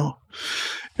know.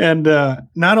 And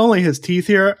not only his teeth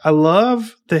here, I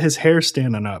love that his hair's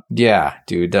standing up. Yeah,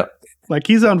 dude. Like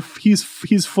he's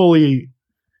fully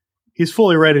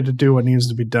ready to do what needs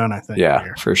to be done, I think. Yeah,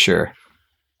 here. For sure.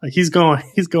 Like he's going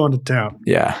to town.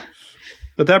 Yeah.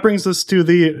 But that brings us to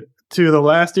the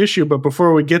last issue. But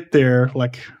before we get there,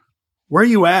 like, where are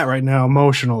you at right now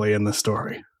emotionally in the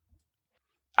story?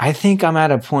 I think I'm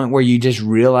at a point where you just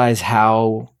realize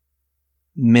how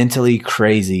mentally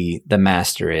crazy the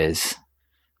master is.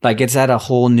 Like, it's at a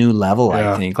whole new level,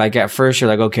 I think. Like, at first you're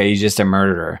like, okay, he's just a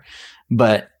murderer.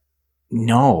 But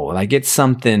no, like, it's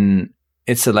something,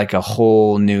 it's like a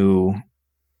whole new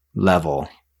level.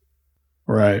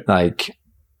 Right. Like,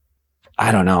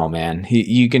 I don't know, man.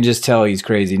 You can just tell he's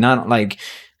crazy. Not like,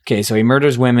 okay, so he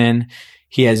murders women.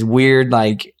 He has weird,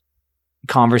 like,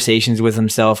 conversations with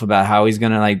himself about how he's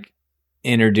going to, like,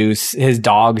 introduce his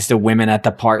dogs to women at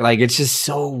the park. Like, it's just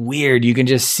so weird. You can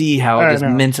just see how just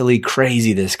mentally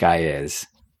crazy this guy is.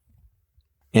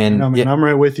 And I'm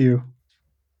right with you.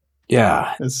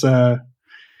 Yeah. It's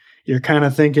you're kind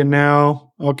of thinking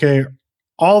now, okay,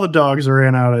 all the dogs are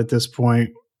in out at this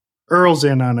point. Earl's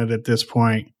in on it at this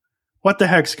point. What the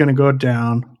heck's going to go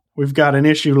down? We've got an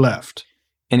issue left.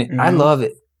 And I love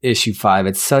it, issue 5.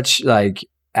 It's such, like,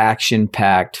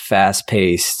 action-packed,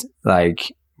 fast-paced,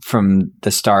 like, from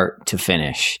the start to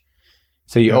finish.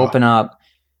 So you open up,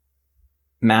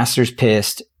 Master's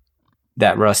pissed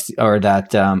that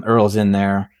Earl's in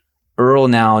there. Earl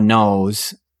now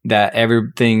knows that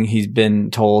everything he's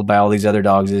been told by all these other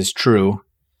dogs is true.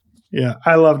 Yeah,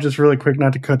 I love, just really quick,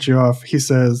 not to cut you off. He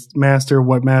says,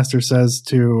 what Master says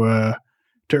to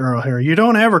to Earl here, you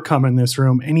don't ever come in this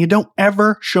room and you don't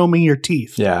ever show me your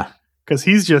teeth. Yeah. Because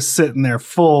he's just sitting there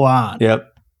full on. Yep.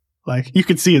 Like, you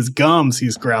could see his gums.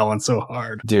 He's growling so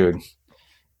hard. Dude,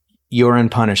 you're in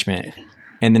punishment.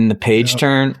 And then the page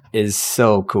turn is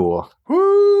so cool.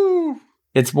 Woo!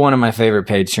 It's one of my favorite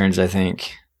page turns, I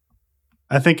think.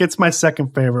 I think it's my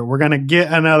second favorite. We're going to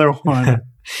get another one.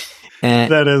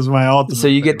 And that is my ultimate so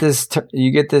you favorite.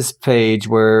 you get this page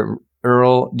where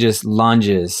Earl just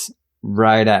lunges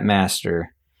right at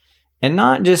Master. And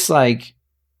not just like,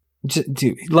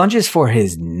 dude, lunges for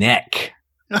his neck.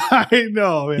 I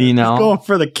know, man. You know? He's going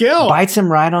for the kill. Bites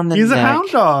him right on the He's neck. a hound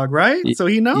dog, right? So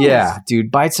he knows. Yeah, dude,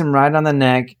 bites him right on the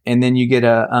neck, and then you get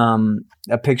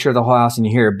a picture of the whole house, and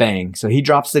you hear a bang. So he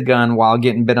drops the gun while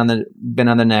getting bit on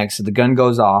the neck. So the gun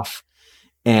goes off,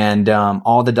 and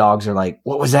all the dogs are like,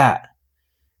 "What was that?"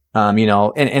 You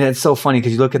know, and it's so funny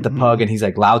because you look at the pug, and he's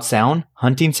like, "Loud sound,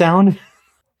 hunting sound,"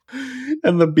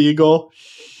 and the beagle.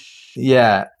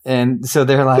 Yeah, and so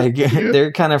they're like,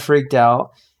 they're kind of freaked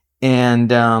out. And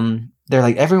they're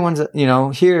like, everyone's, you know,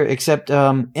 here except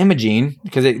Imogene,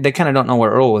 because they kind of don't know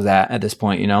where Earl was at this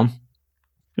point, you know?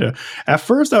 Yeah. At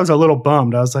first, I was a little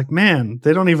bummed. I was like, man,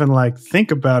 they don't even like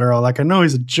think about Earl. Like, I know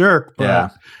he's a jerk,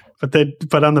 but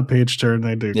but on the page turn,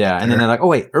 they do. Yeah, and then they're like, oh,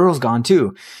 wait, Earl's gone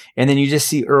too. And then you just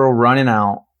see Earl running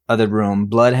out of the room,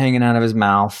 blood hanging out of his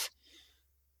mouth.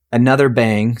 Another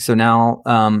bang. So now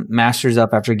Master's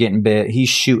up after getting bit. He's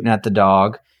shooting at the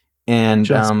dog. And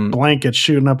just blanket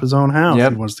shooting up his own house.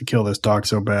 Yep. He wants to kill this dog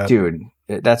so bad. Dude,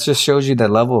 that just shows you the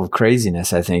level of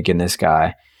craziness, I think, in this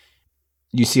guy.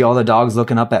 You see all the dogs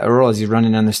looking up at Earl as he's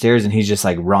running down the stairs, and he's just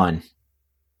like, run.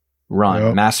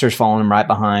 Yep. Master's following him right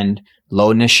behind,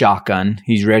 loading his shotgun.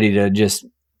 He's ready to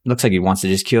looks like he wants to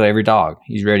just kill every dog.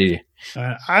 He's ready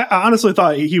to. I honestly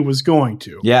thought he was going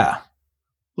to. Yeah.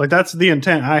 Like, that's the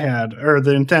intent I had, or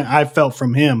the intent I felt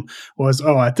from him was,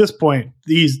 at this point,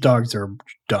 these dogs are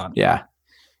done. Yeah.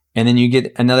 And then you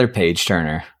get another page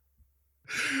turner.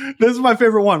 This is my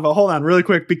favorite one, but hold on really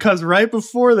quick, because right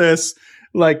before this,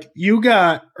 like, you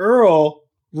got Earl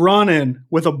running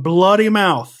with a bloody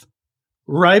mouth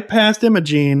right past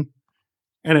Imogene,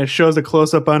 and it shows a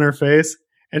close-up on her face,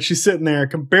 and she's sitting there,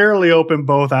 can barely open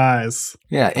both eyes.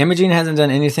 Yeah, Imogene hasn't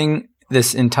done anything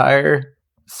this entire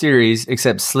series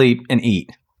except sleep and eat.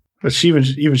 But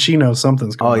even she knows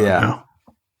something's going on now.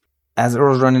 As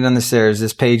Earl's running down the stairs,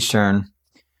 this page turn,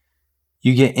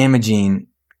 you get Imogene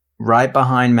right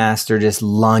behind Master, just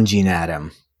lunging at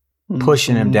him,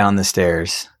 pushing him down the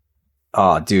stairs.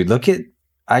 Oh, dude,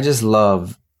 I just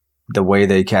love the way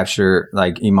they capture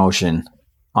like emotion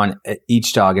on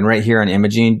each dog, and right here on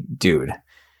Imogene, dude.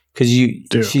 Because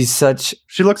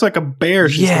she looks like a bear.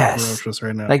 She's so ferocious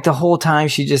right now. Like, the whole time,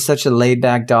 she's just such a laid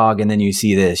back dog. And then you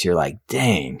see this, you're like,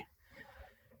 dang.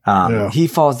 He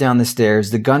falls down the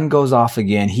stairs. The gun goes off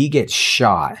again. He gets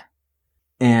shot.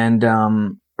 And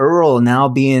Earl, now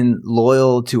being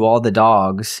loyal to all the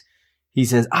dogs, he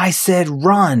says, I said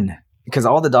run. Because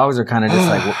all the dogs are kind of just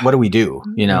like, what do we do?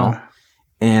 You know?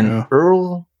 And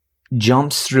Earl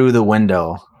jumps through the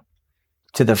window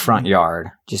to the front yard,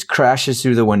 just crashes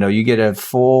through the window. You get a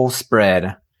full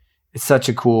spread. It's such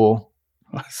a cool,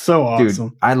 so awesome.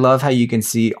 Dude, I love how you can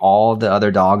see all the other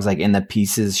dogs like in the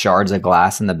pieces, shards of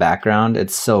glass in the background.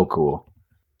 It's so cool.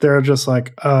 They're just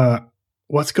like,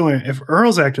 what's going on? If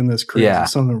Earl's acting this crazy,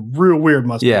 something real weird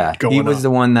must be going on. He was the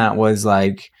one that was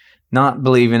like not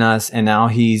believing us, and now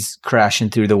he's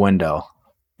crashing through the window.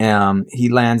 He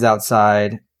lands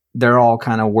outside. They're all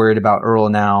kind of worried about Earl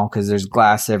now because there's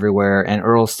glass everywhere, and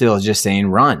Earl still is just saying,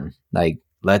 run. Like,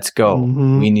 let's go.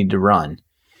 We need to run.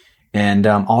 And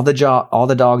all the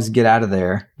dogs get out of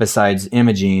there besides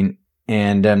Imogene.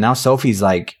 And now Sophie's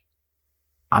like,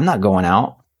 I'm not going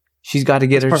out. She's got to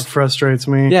get her. Part frustrates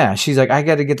me. Yeah. She's like, I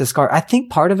got to get the scar. I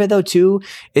think part of it, though, too,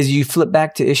 is you flip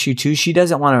back to issue 2. She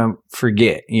doesn't want to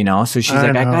forget, you know? So she's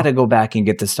I got to go back and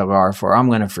get the scarf or I'm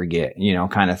going to forget, you know,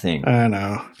 kind of thing. I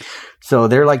know. So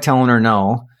they're like telling her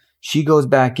no. She goes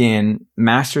back in.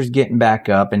 Master's getting back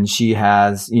up, and she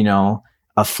has, you know,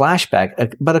 a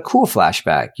flashback, but a cool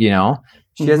flashback, you know?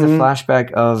 She has a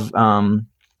flashback of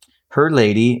her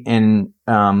lady, and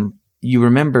you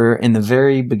remember in the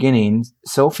very beginning,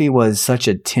 Sophie was such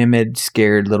a timid,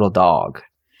 scared little dog.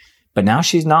 But now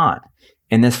she's not.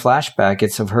 In this flashback,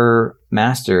 it's of her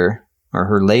master or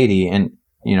her lady, and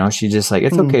you know, she's just like,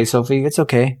 it's okay, Sophie, it's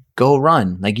okay. Go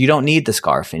run. Like, you don't need the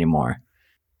scarf anymore.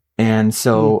 And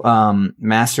so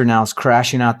Master now is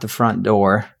crashing out the front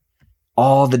door.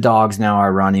 All the dogs now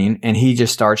are running, and he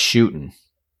just starts shooting.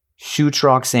 Shoots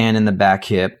Roxanne in the back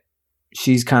hip.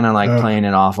 She's kind of like playing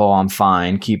it off. Oh, I'm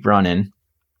fine. Keep running.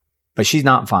 but she's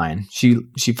not fine.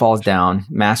 She falls down.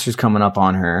 Master's coming up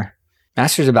on her.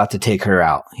 Master's about to take her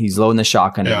out. He's loading the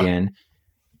shotgun again.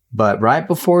 But right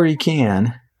before he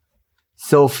can,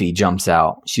 Sophie jumps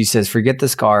out. She says, forget the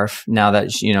scarf. Now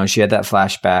that, she had that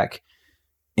flashback,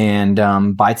 and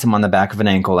bites him on the back of an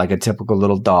ankle like a typical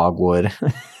little dog would,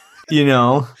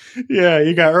 Yeah,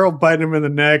 you got Earl biting him in the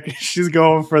neck. She's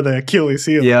going for the Achilles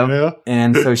heel. Yeah.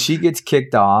 And so she gets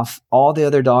kicked off. All the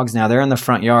other dogs now, they're in the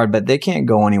front yard, but they can't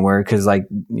go anywhere because,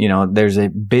 there's a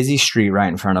busy street right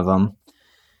in front of them.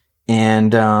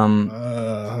 And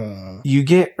you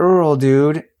get Earl,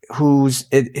 dude,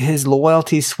 his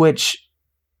loyalty switched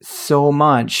so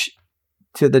much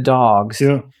to the dogs.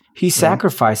 Yeah. He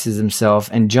sacrifices himself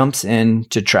and jumps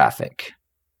into traffic,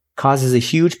 causes a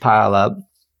huge pileup.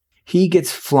 He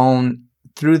gets flown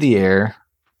through the air,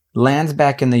 lands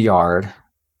back in the yard.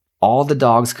 All the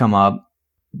dogs come up.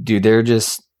 Dude, they're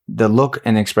just, the look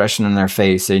and expression on their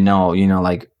face, they know,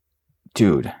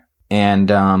 dude.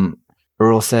 And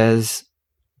Earl says,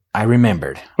 I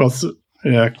remembered. Well,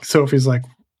 Sophie's like,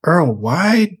 Earl,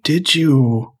 why did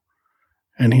you?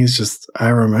 And he's just, I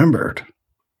remembered.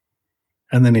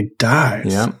 And then he dies.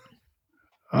 Yep.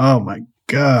 Oh my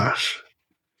gosh.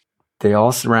 They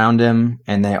all surround him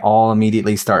and they all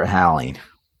immediately start howling.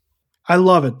 I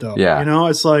love it though. Yeah.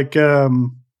 It's like,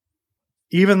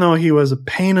 even though he was a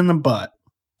pain in the butt,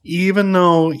 even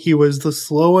though he was the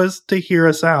slowest to hear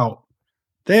us out,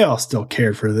 they all still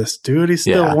cared for this dude. He's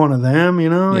still one of them,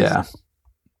 Yeah.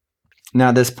 Now,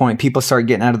 at this point, people start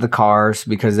getting out of the cars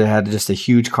because they had just a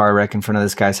huge car wreck in front of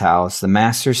this guy's house. The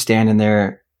master's standing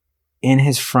there in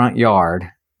his front yard,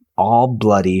 all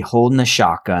bloody, holding a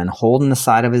shotgun, holding the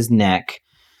side of his neck.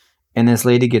 And this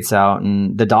lady gets out,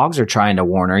 and the dogs are trying to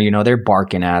warn her. They're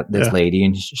barking at this lady,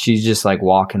 and she's just like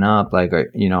walking up, like,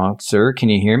 sir, can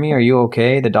you hear me? Are you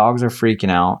okay? The dogs are freaking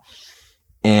out.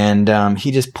 And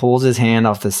he just pulls his hand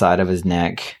off the side of his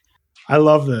neck. I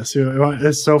love this.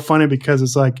 It's so funny because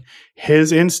it's like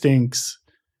his instincts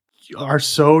are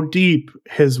so deep.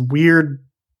 His weird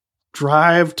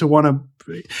drive to want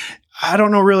to, I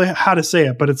don't know really how to say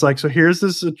it, but it's like, so here's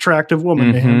this attractive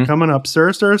woman to him coming up,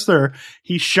 sir.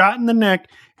 He's shot in the neck,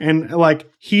 and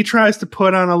like he tries to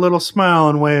put on a little smile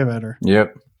and wave at her.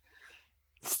 Yep.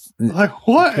 Like,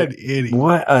 what an idiot.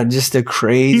 What just a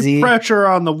crazy. Keep pressure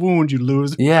on the wound, you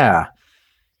lose. Yeah.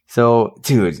 So,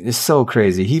 dude, it's so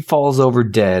crazy. He falls over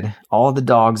dead. All the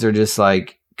dogs are just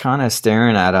like kind of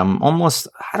staring at him, almost,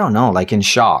 I don't know, like in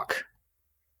shock.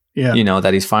 Yeah.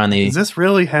 That he's finally. Is this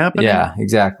really happening? Yeah,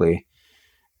 exactly.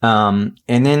 And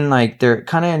then like they're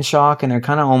kind of in shock, and they're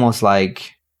kind of almost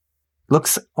like,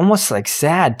 looks almost like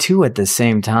sad too at the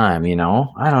same time,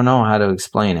 I don't know how to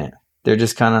explain it. They're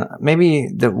just kind of, maybe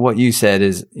what you said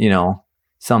is,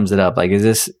 sums it up. Like,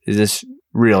 is this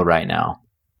real right now?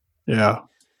 Yeah.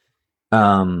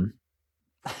 What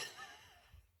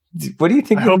do you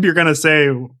think? I hope you're gonna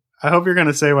say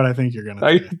what I think you're gonna say.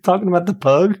 Are you talking about the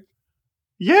pug?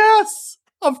 Yes,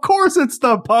 of course it's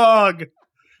the pug.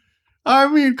 I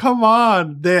mean, come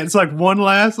on. It's like one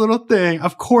last little thing.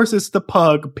 Of course it's the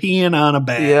pug peeing on a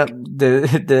bag. Yep.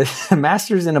 The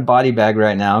master's in a body bag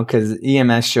right now because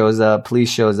EMS shows up, police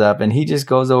shows up, and he just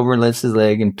goes over and lifts his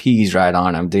leg and pees right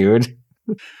on him, dude.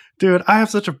 Dude, I have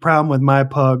such a problem with my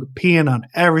pug peeing on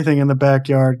everything in the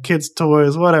backyard, kids'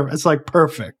 toys, whatever. It's like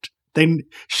perfect.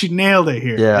 She nailed it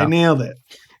here. Yeah. They nailed it.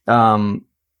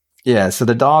 Yeah, so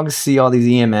the dogs see all these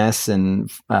EMS and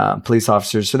police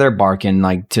officers, so they're barking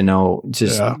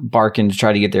barking to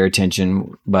try to get their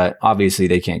attention, but obviously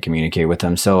they can't communicate with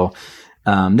them. So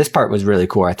this part was really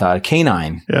cool. I thought a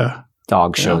canine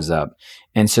dog shows up,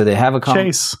 and so they have a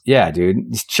Chase. Yeah,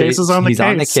 dude, Chase is on the case. He's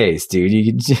on the case, dude.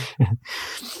 You could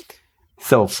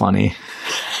so funny.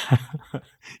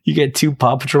 You get 2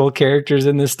 Paw Patrol characters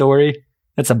in this story.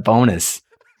 That's a bonus.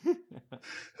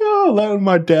 Oh, that was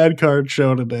my dad card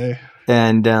show today.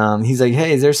 And he's like,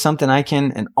 hey, is there something I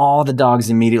can? And all the dogs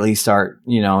immediately start,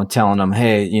 telling him,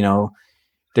 hey,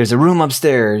 there's a room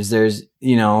upstairs. There's,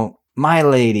 my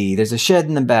lady. There's a shed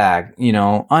in the back,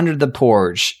 under the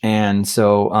porch. And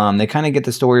so they kind of get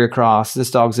the story across.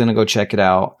 This dog's going to go check it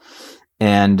out.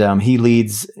 And he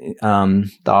leads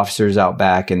the officers out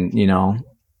back, and,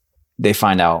 they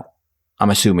find out. I'm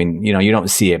assuming, you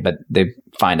don't see it, but they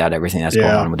find out everything that's going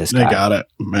on with this guy. They got it.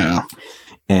 Yeah.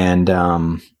 And,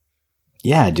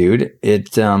 dude,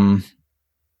 it,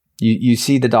 you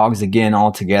see the dogs again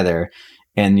all together,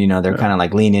 and, they're kind of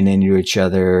like leaning into each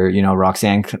other.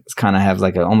 Roxanne kind of has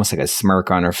almost like a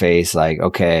smirk on her face. Like,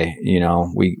 okay,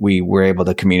 we were able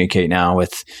to communicate now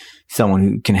with someone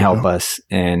who can help us,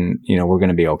 and, we're going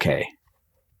to be okay.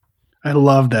 I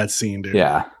love that scene, dude.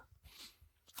 Yeah.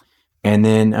 And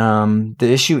then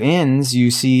the issue ends.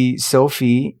 You see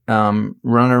Sophie run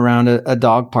around a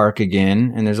dog park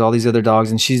again, and there's all these other dogs,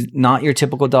 and she's not your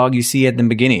typical dog you see at the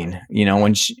beginning. You know,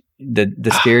 when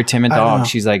the scared, timid dog,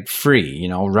 she's like free, you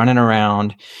know, running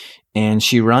around, and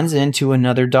she runs into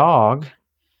another dog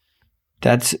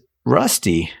that's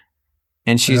Rusty,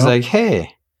 and she's like,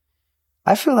 "Hey,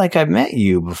 I feel like I've met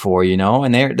you before," you know,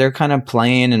 and they're kind of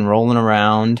playing and rolling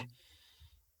around.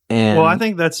 And well, I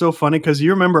think that's so funny because you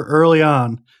remember early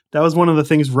on, that was one of the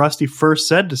things Rusty first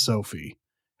said to Sophie.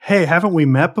 Hey, haven't we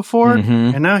met before?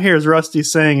 Mhm. And now here's Rusty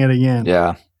saying it again.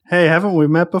 Yeah. Hey, haven't we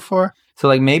met before? So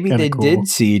like maybe Kinda they cool. did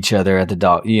see each other at the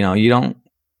dog. You know, you don't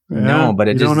know, but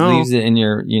it just leaves it in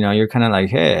your, you know, you're kind of like,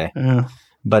 hey. Yeah.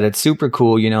 But it's super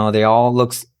cool. You know, they all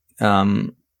looks, you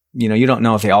know, you don't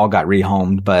know if they all got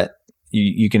rehomed, but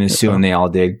you can assume they all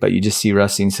did. But you just see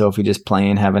Rusty and Sophie just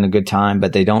playing, having a good time,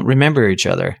 but they don't remember each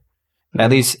other. At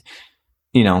least,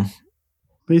 you know.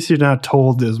 At least you're not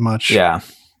told as much. Yeah.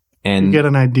 And you get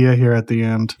an idea here at the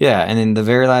end. Yeah. And then the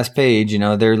very last page, you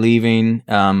know, they're leaving.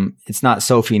 It's not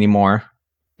Sophie anymore.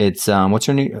 It's, what's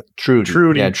her name?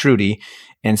 Trudy. Yeah, Trudy.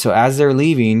 And so as they're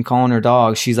leaving, calling her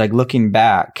dog, she's like looking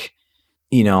back,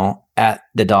 you know, at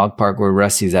the dog park where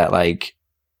Rusty's at, like,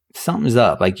 something's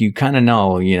up. Like, you kind of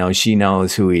know, you know, she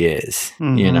knows who he is,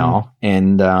 you know,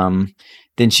 and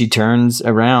then she turns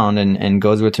around and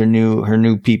goes with her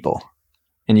new people,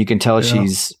 and you can tell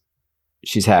she's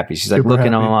happy. She's like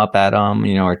looking them up at them,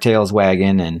 you know, her tail's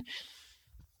wagging, and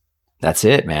that's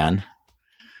it, man.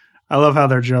 I love how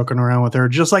they're joking around with her,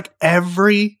 just like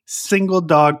every single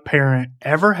dog parent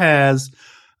ever has.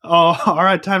 Oh, all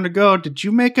right, time to go. Did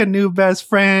you make a new best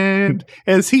friend?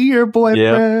 Is he your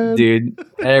boyfriend? Yep, dude.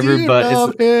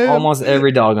 Everybody, almost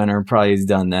every dog owner probably has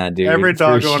done that, dude. Every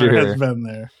dog owner has been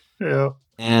there. Yeah.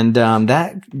 And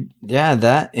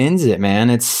that ends it, man.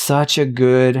 It's such a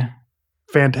good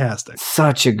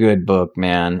book,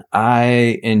 man.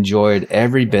 I enjoyed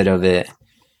every bit of it.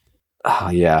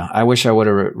 Oh yeah, I wish I would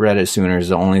have read it sooner. Is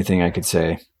the only thing I could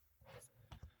say.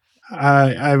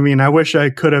 I mean, I wish I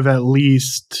could have at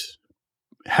least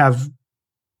have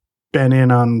been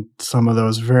in on some of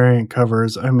those variant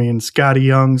covers. I mean, Scotty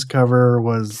Young's cover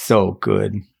was so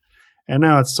good, and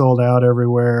now it's sold out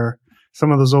everywhere.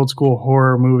 Some of those old school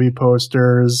horror movie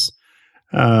posters,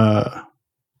 man.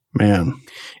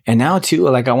 And now too,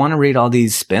 like I want to read all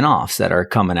these spinoffs that are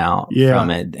coming out from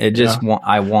it. It just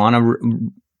I want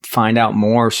to find out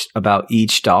more about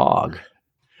each dog.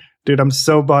 Dude, I'm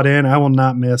so bought in. I will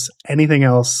not miss anything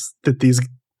else that this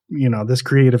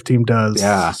creative team does.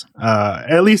 Yeah.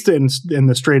 At least in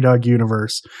the Stray Dog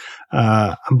universe.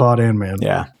 I'm bought in, man.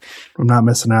 Yeah. I'm not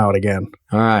missing out again.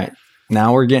 All right.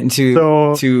 Now we're getting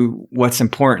to what's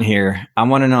important here. I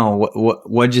want to know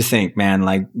what'd you think, man?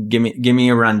 Like, give me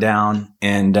a rundown.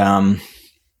 And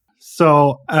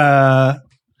so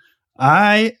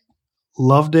I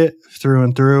loved it through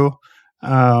and through.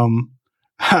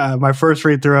 My first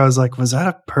read through, I was like, was that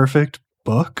a perfect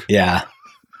book? Yeah,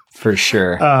 for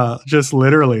sure. Just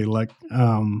literally, like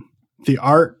the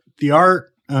art,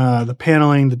 the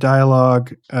paneling, the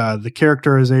dialogue, the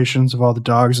characterizations of all the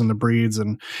dogs and the breeds,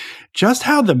 and just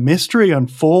how the mystery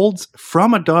unfolds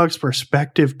from a dog's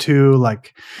perspective too.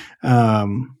 Like,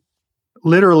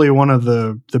 literally one of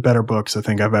the better books I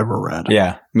think I've ever read.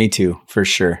 Yeah, me too, for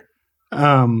sure.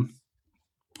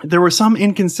 There were some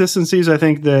inconsistencies, I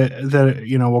think, that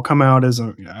will come out as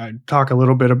I talk a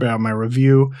little bit about my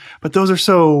review, but those are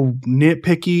so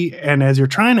nitpicky. And as you're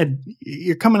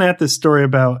coming at this story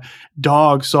about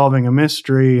dogs solving a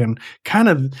mystery, and kind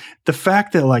of the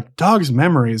fact that like dogs'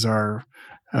 memories are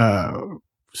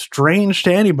strange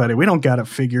to anybody. We don't got it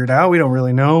figured out. We don't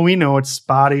really know. We know it's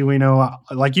spotty. We know,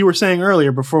 like you were saying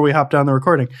earlier before we hopped on the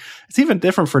recording, it's even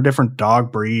different for different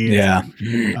dog breeds. Yeah.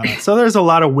 So there's a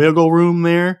lot of wiggle room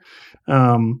there.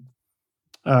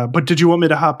 But did you want me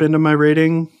to hop into my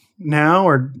rating now,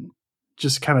 or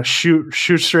just kind of shoot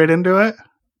straight into it?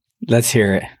 Let's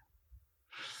hear it.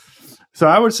 So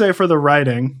I would say for the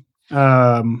writing,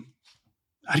 I'd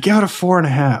give it a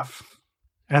 4.5.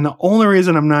 And the only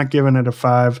reason I'm not giving it a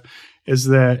 5 is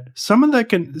that some of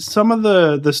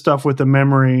the stuff with the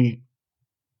memory,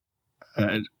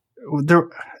 it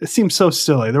seems so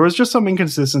silly. There was just some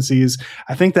inconsistencies.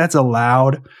 I think that's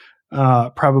allowed,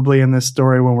 probably in this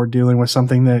story when we're dealing with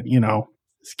something that,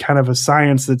 it's kind of a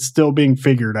science that's still being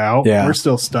figured out. Yeah. We're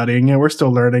still studying it. We're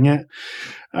still learning it.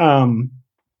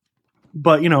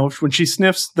 But when she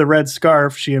sniffs the red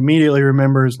scarf, she immediately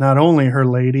remembers not only her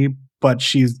lady, but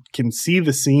she can see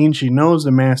the scene. She knows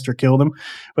the master killed him.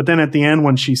 But then at the end,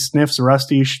 when she sniffs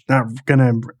Rusty, she's not going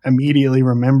to immediately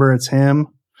remember it's him.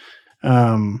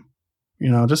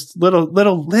 just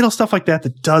little stuff like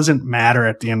that doesn't matter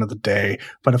at the end of the day.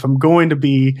 But if I'm going to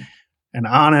be an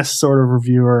honest sort of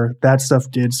reviewer, that stuff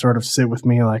did sort of sit with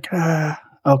me like,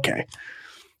 okay.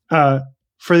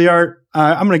 For the art,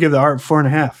 I'm going to give the art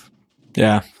 4.5.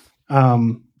 Yeah.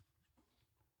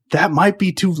 That might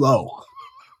be too low.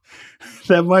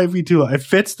 That might be too low. It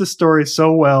fits the story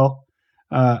so well.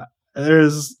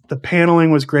 The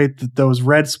paneling was great. Those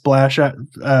red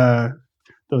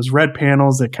those red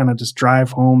panels that kind of just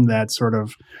drive home that sort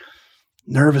of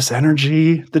nervous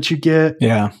energy that you get.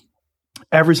 Yeah.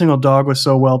 Every single dog was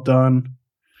so well done.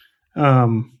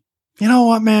 You know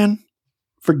what, man?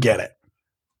 Forget it.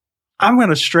 I'm going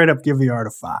to straight up give the art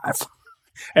a 5.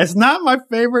 It's not my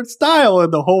favorite style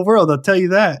in the whole world, I'll tell you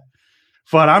that.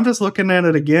 But I'm just looking at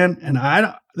it again, and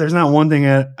there's not one thing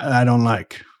I don't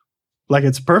like. Like,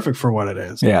 it's perfect for what it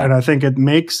is. Yeah. And I think it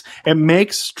makes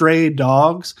Stray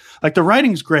Dogs, like, the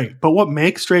writing's great, but what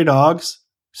makes Stray Dogs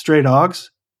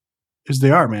is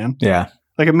the art, man. Yeah.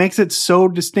 Like, it makes it so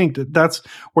distinct. That's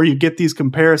where you get these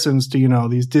comparisons to,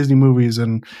 these Disney movies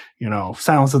and,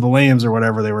 Silence of the Lambs or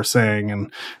whatever they were saying.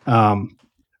 And I'm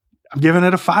giving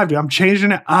it a 5, dude. I'm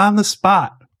changing it on the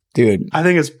spot. Dude. I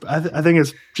think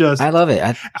it's just... I love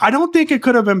it. I don't think it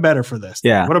could have been better for this.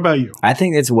 Yeah. What about you? I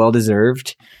think it's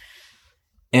well-deserved.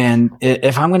 And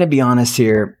if I'm going to be honest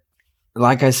here,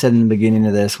 like I said in the beginning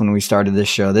of this, when we started this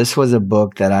show, this was a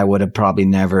book that I would have probably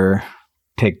never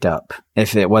picked up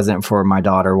if it wasn't for my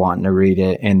daughter wanting to read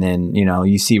it. And then,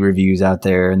 you see reviews out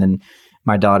there, and then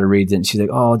my daughter reads it and she's like,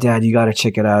 "Oh, Dad, you got to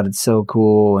check it out. It's so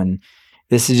cool." And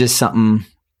this is just something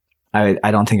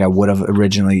I don't think I would have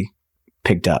originally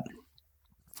picked up.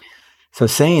 So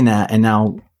saying that, and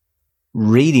now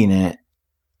reading it,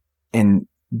 and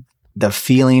the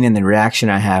feeling and the reaction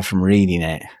I have from reading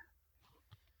it,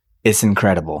 it's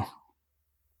incredible.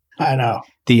 I know.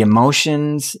 The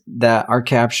emotions that are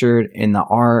captured in the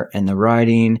art and the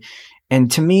writing. And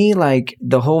to me, like,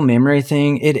 the whole memory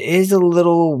thing, it is a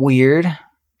little weird.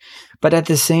 But at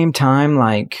the same time,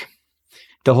 like,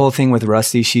 the whole thing with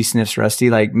Rusty, she sniffs Rusty,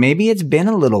 like, maybe it's been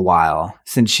a little while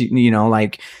since she,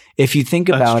 like, if you think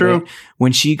about it,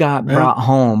 when she got brought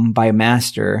home by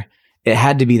Master, it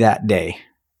had to be that day.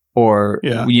 Or,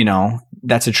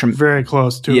 that's very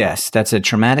close to yes, that's a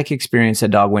traumatic experience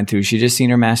that dog went through. She just seen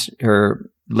her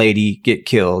lady get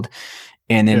killed.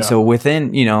 And then so within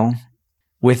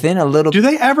a little... Do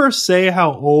they ever say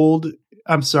how old...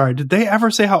 I'm sorry, did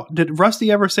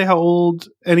Rusty ever say how old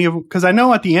any of... Because I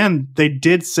know at the end they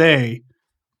did say,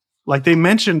 like, they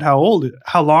mentioned how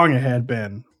long it had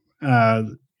been,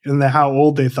 and how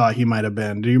old they thought he might have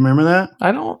been. Do you remember that?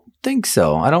 I don't think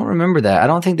so. I don't remember that. I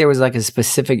don't think there was like a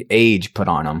specific age put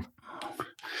on him.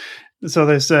 So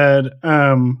they said,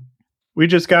 we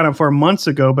just got him 4 months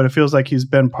ago, but it feels like he's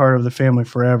been part of the family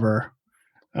forever.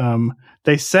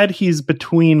 They said he's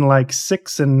between like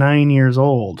 6 and 9 years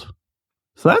old.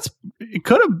 So you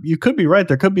could be right.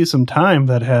 There could be some time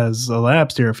that has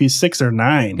elapsed here if he's 6 or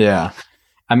 9. Yeah.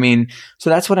 I mean,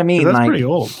 so that's what I mean. That's like, pretty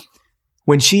old.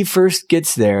 When she first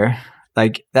gets there,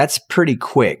 like, that's pretty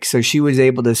quick. So she was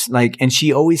able to, like, and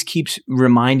she always keeps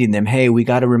reminding them, hey, we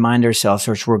got to remind ourselves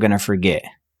or we're going to forget.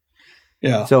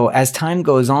 Yeah. So as time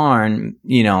goes on,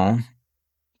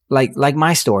 like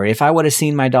my story, if I would have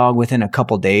seen my dog within a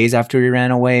couple days after he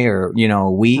ran away, or,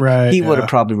 a week, he would have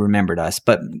probably remembered us.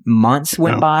 But months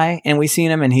went by and we seen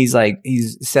him, and he's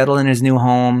settled in his new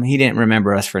home. He didn't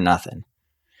remember us for nothing.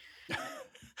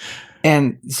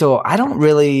 And so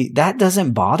that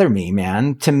doesn't bother me,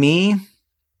 man. To me,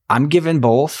 I'm giving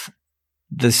both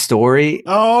the story.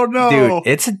 Oh no. Dude,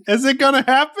 is it going to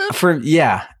happen?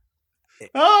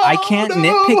 I can't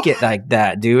nitpick it like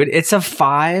that, dude. It's a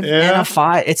 5 and a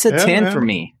 5. It's a 10 for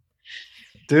me.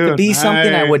 Dude, to be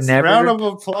something I would never... Round of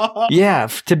applause. Yeah,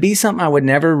 to be something I would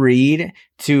never read,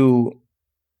 to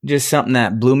just something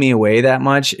that blew me away that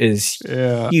much is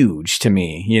huge to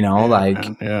me,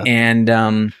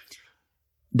 and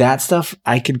that stuff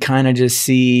I could kind of just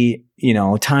see,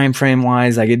 time frame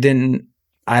wise, like,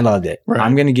 I loved it. Right.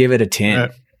 I'm going to give it a 10.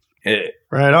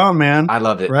 Right on, man. I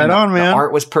loved it. Right on, man. The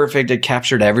art was perfect. It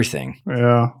captured everything.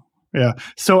 Yeah. Yeah.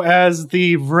 So as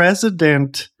the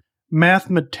resident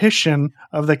mathematician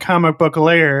of the comic book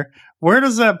layer, where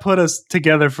does that put us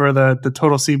together for the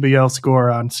total CBL score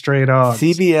on Stray Dogs?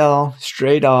 CBL,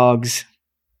 Stray Dogs,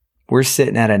 we're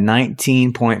sitting at a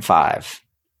 19.5.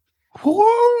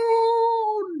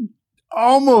 Whoa!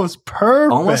 Almost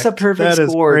perfect. Almost a perfect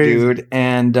score, dude.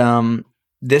 And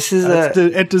this is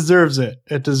it deserves it.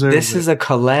 It deserves this is a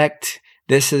collect.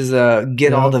 This is a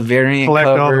get all the variant collect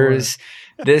covers.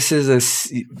 This is a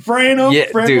frame them,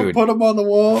 dude, put them on the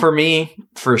wall. For me,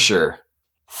 for sure.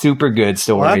 super good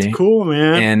story. Well, that's cool,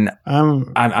 man. And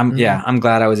I'm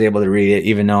glad I was able to read it,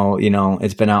 even though,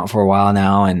 it's been out for a while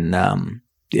now. And,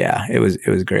 it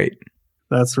was great.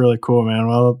 That's really cool, man.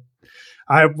 Well,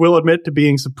 I will admit to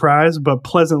being surprised, but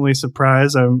pleasantly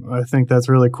surprised. I think that's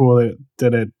really cool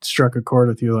that it struck a chord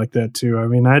with you like that too. I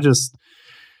mean,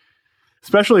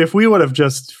 especially if we would have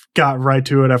just got right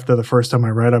to it after the first time I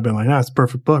read, I've been like, it's a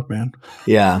perfect book, man.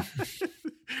 Yeah.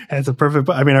 It's a perfect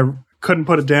book. I mean, I couldn't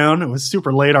put it down. It was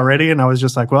super late already. And I was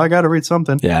just like, well, I got to read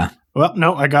something. Yeah. Well,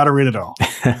 no, I got to read it all.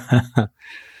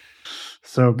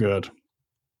 So good.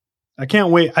 I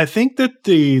can't wait. I think that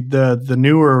the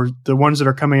newer, the ones that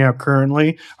are coming out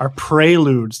currently are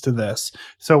preludes to this.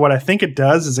 So what I think it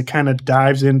does is it kind of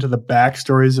dives into the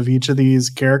backstories of each of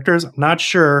these characters. I'm not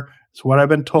sure. It's what I've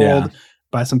been told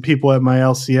by some people at my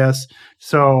LCS.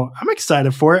 So I'm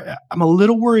excited for it. I'm a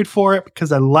little worried for it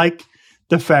because I like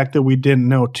the fact that we didn't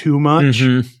know too much.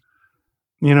 Mm-hmm.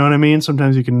 You know what I mean?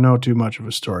 Sometimes you can know too much of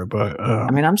a story, but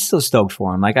I'm still stoked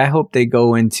for them. Like, I hope they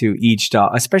go into each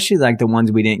dog, especially like the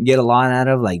ones we didn't get a lot out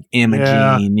of, like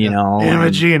Imogene.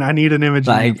 Imogene. I need an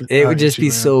Imogene. Like, it would just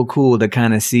be so cool to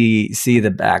kind of see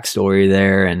the backstory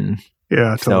there, and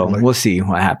totally. So we'll see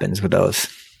what happens with those.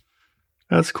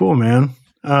 That's cool, man.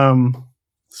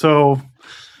 So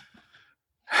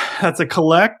that's a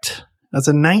collect. That's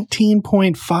a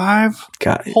 19.5.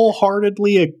 Got it.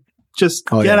 Wholeheartedly,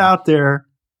 get out there.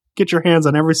 Get your hands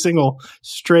on every single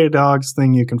Stray Dogs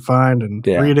thing you can find and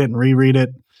read it and reread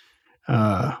it.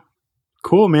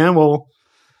 Cool, man. Well,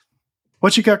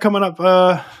 what you got coming up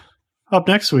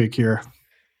next week here?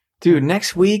 Dude,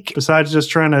 next week, besides just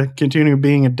trying to continue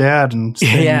being a dad and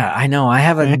I know I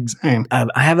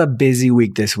have a busy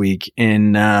week this week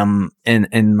in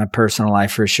my personal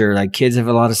life for sure. Like, kids have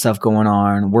a lot of stuff going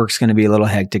on. Work's going to be a little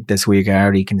hectic this week. I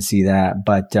already can see that,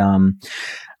 but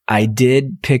I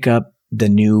did pick up the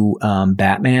new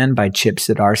Batman by Chip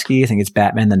Zdarsky. I think it's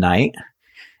Batman the Knight.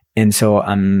 And so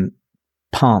I'm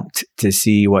pumped to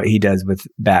see what he does with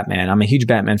Batman. I'm a huge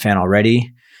Batman fan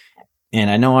already. And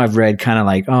I know I've read kind of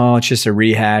like, it's just a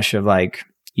rehash of like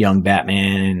young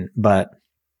Batman, but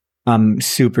I'm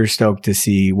super stoked to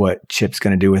see what Chip's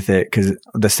going to do with it, because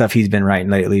the stuff he's been writing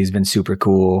lately has been super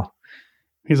cool.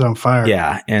 He's on fire.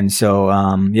 Yeah. And so,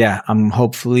 I'm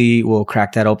hopefully we'll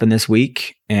crack that open this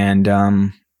week. And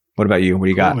what about you? What do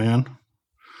you got? Man.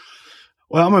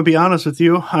 Well, I'm going to be honest with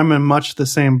you. I'm in much the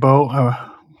same boat.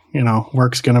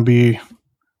 Work's going to be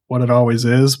what it always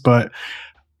is, but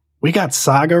we got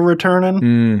Saga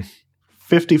returning,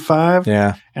 55.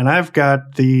 Yeah. And I've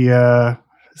got the,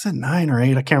 is it 9 or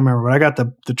 8? I can't remember, but I got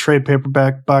the trade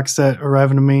paperback box set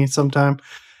arriving to me sometime.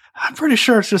 I'm pretty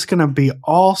sure it's just going to be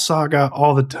all Saga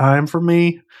all the time for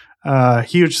me.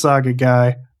 Huge Saga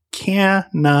guy.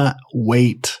 Cannot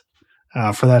wait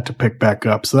for that to pick back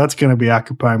up. So that's going to be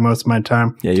occupying most of my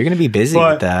time. Yeah, you're going to be busy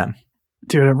with that.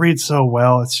 Dude, it reads so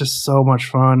well. It's just so much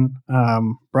fun.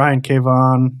 Brian K.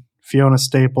 Vaughan, Fiona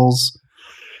Staples.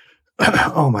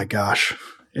 Oh my gosh.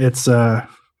 It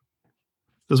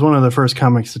was one of the first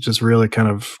comics that just really kind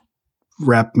of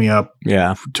wrapped me up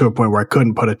to a point where I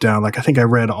couldn't put it down. Like, I think I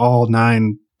read all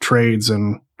 9 trades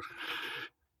in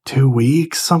 2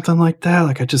 weeks, something like that.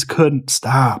 Like, I just couldn't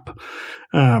stop.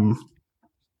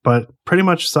 But pretty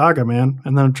much Saga, man.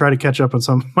 And then try to catch up on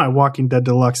some of my Walking Dead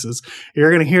deluxes.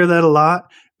 You're going to hear that a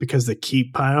lot because they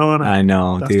keep piling. I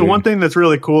know. That's the one thing that's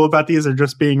really cool about these. They're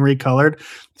just being recolored.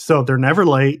 So they're never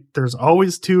late. There's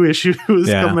always 2 issues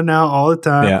coming out all the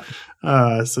time.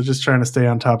 Yeah. So just trying to stay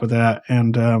on top of that.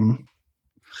 And I'll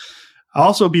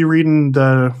also be reading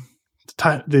the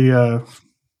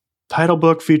title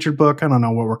book, featured book. I don't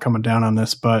know what we're coming down on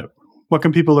this, but what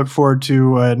can people look forward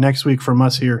to next week from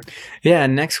us here? Yeah,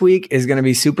 next week is going to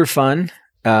be super fun.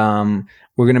 We're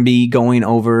going to be going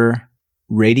over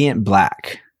Radiant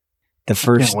Black, the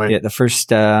first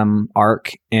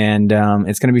arc, and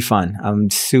it's going to be fun. I'm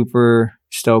super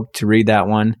stoked to read that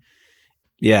one.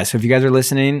 Yeah, so if you guys are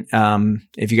listening,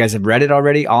 if you guys have read it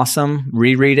already, awesome.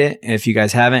 Reread it. If you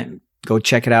guys haven't, go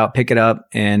check it out, pick it up,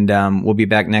 and we'll be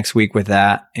back next week with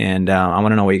that. And I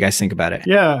want to know what you guys think about it.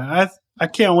 Yeah, I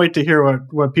can't wait to hear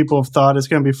what people have thought. It's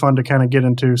going to be fun to kind of get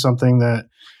into something that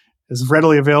is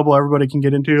readily available. Everybody can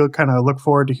get into. Kind of look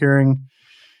forward to hearing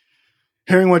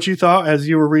what you thought as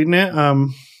you were reading it.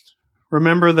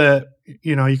 Remember that,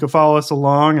 you can follow us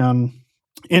along on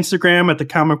Instagram at the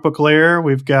Comic Book Lair.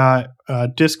 We've got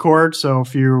Discord. So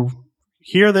if you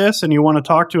hear this and you want to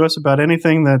talk to us about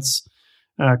anything that's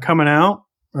coming out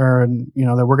or,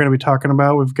 that we're going to be talking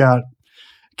about, we've got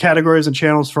categories and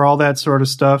channels for all that sort of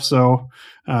stuff. So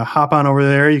hop on over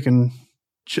there. You can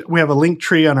we have a link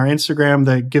tree on our Instagram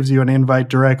that gives you an invite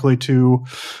directly to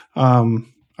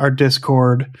our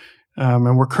Discord.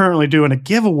 And we're currently doing a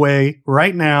giveaway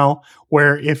right now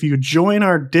where if you join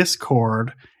our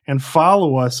Discord and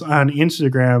follow us on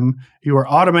Instagram, you are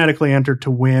automatically entered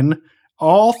to win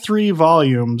all 3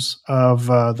 volumes of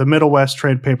the Middle West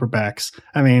trade paperbacks.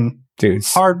 I mean, dude,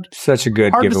 such a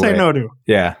good hard giveaway. To say no to.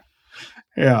 Yeah.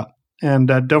 Yeah. And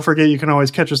don't forget, you can always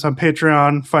catch us on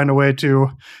Patreon, find a way to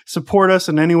support us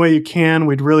in any way you can.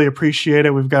 We'd really appreciate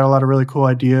it. We've got a lot of really cool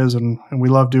ideas, and we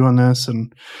love doing this,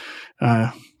 and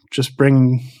just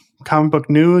bringing comic book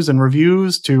news and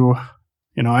reviews to,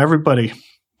 everybody.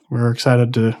 We're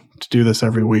excited to do this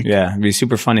every week. Yeah, it'd be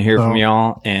super fun to hear from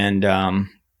y'all. And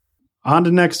on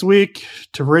to next week,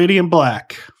 to Radiant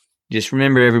Black. Just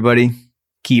remember, everybody,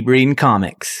 keep reading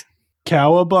comics.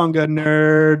 Cowabunga,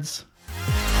 nerds.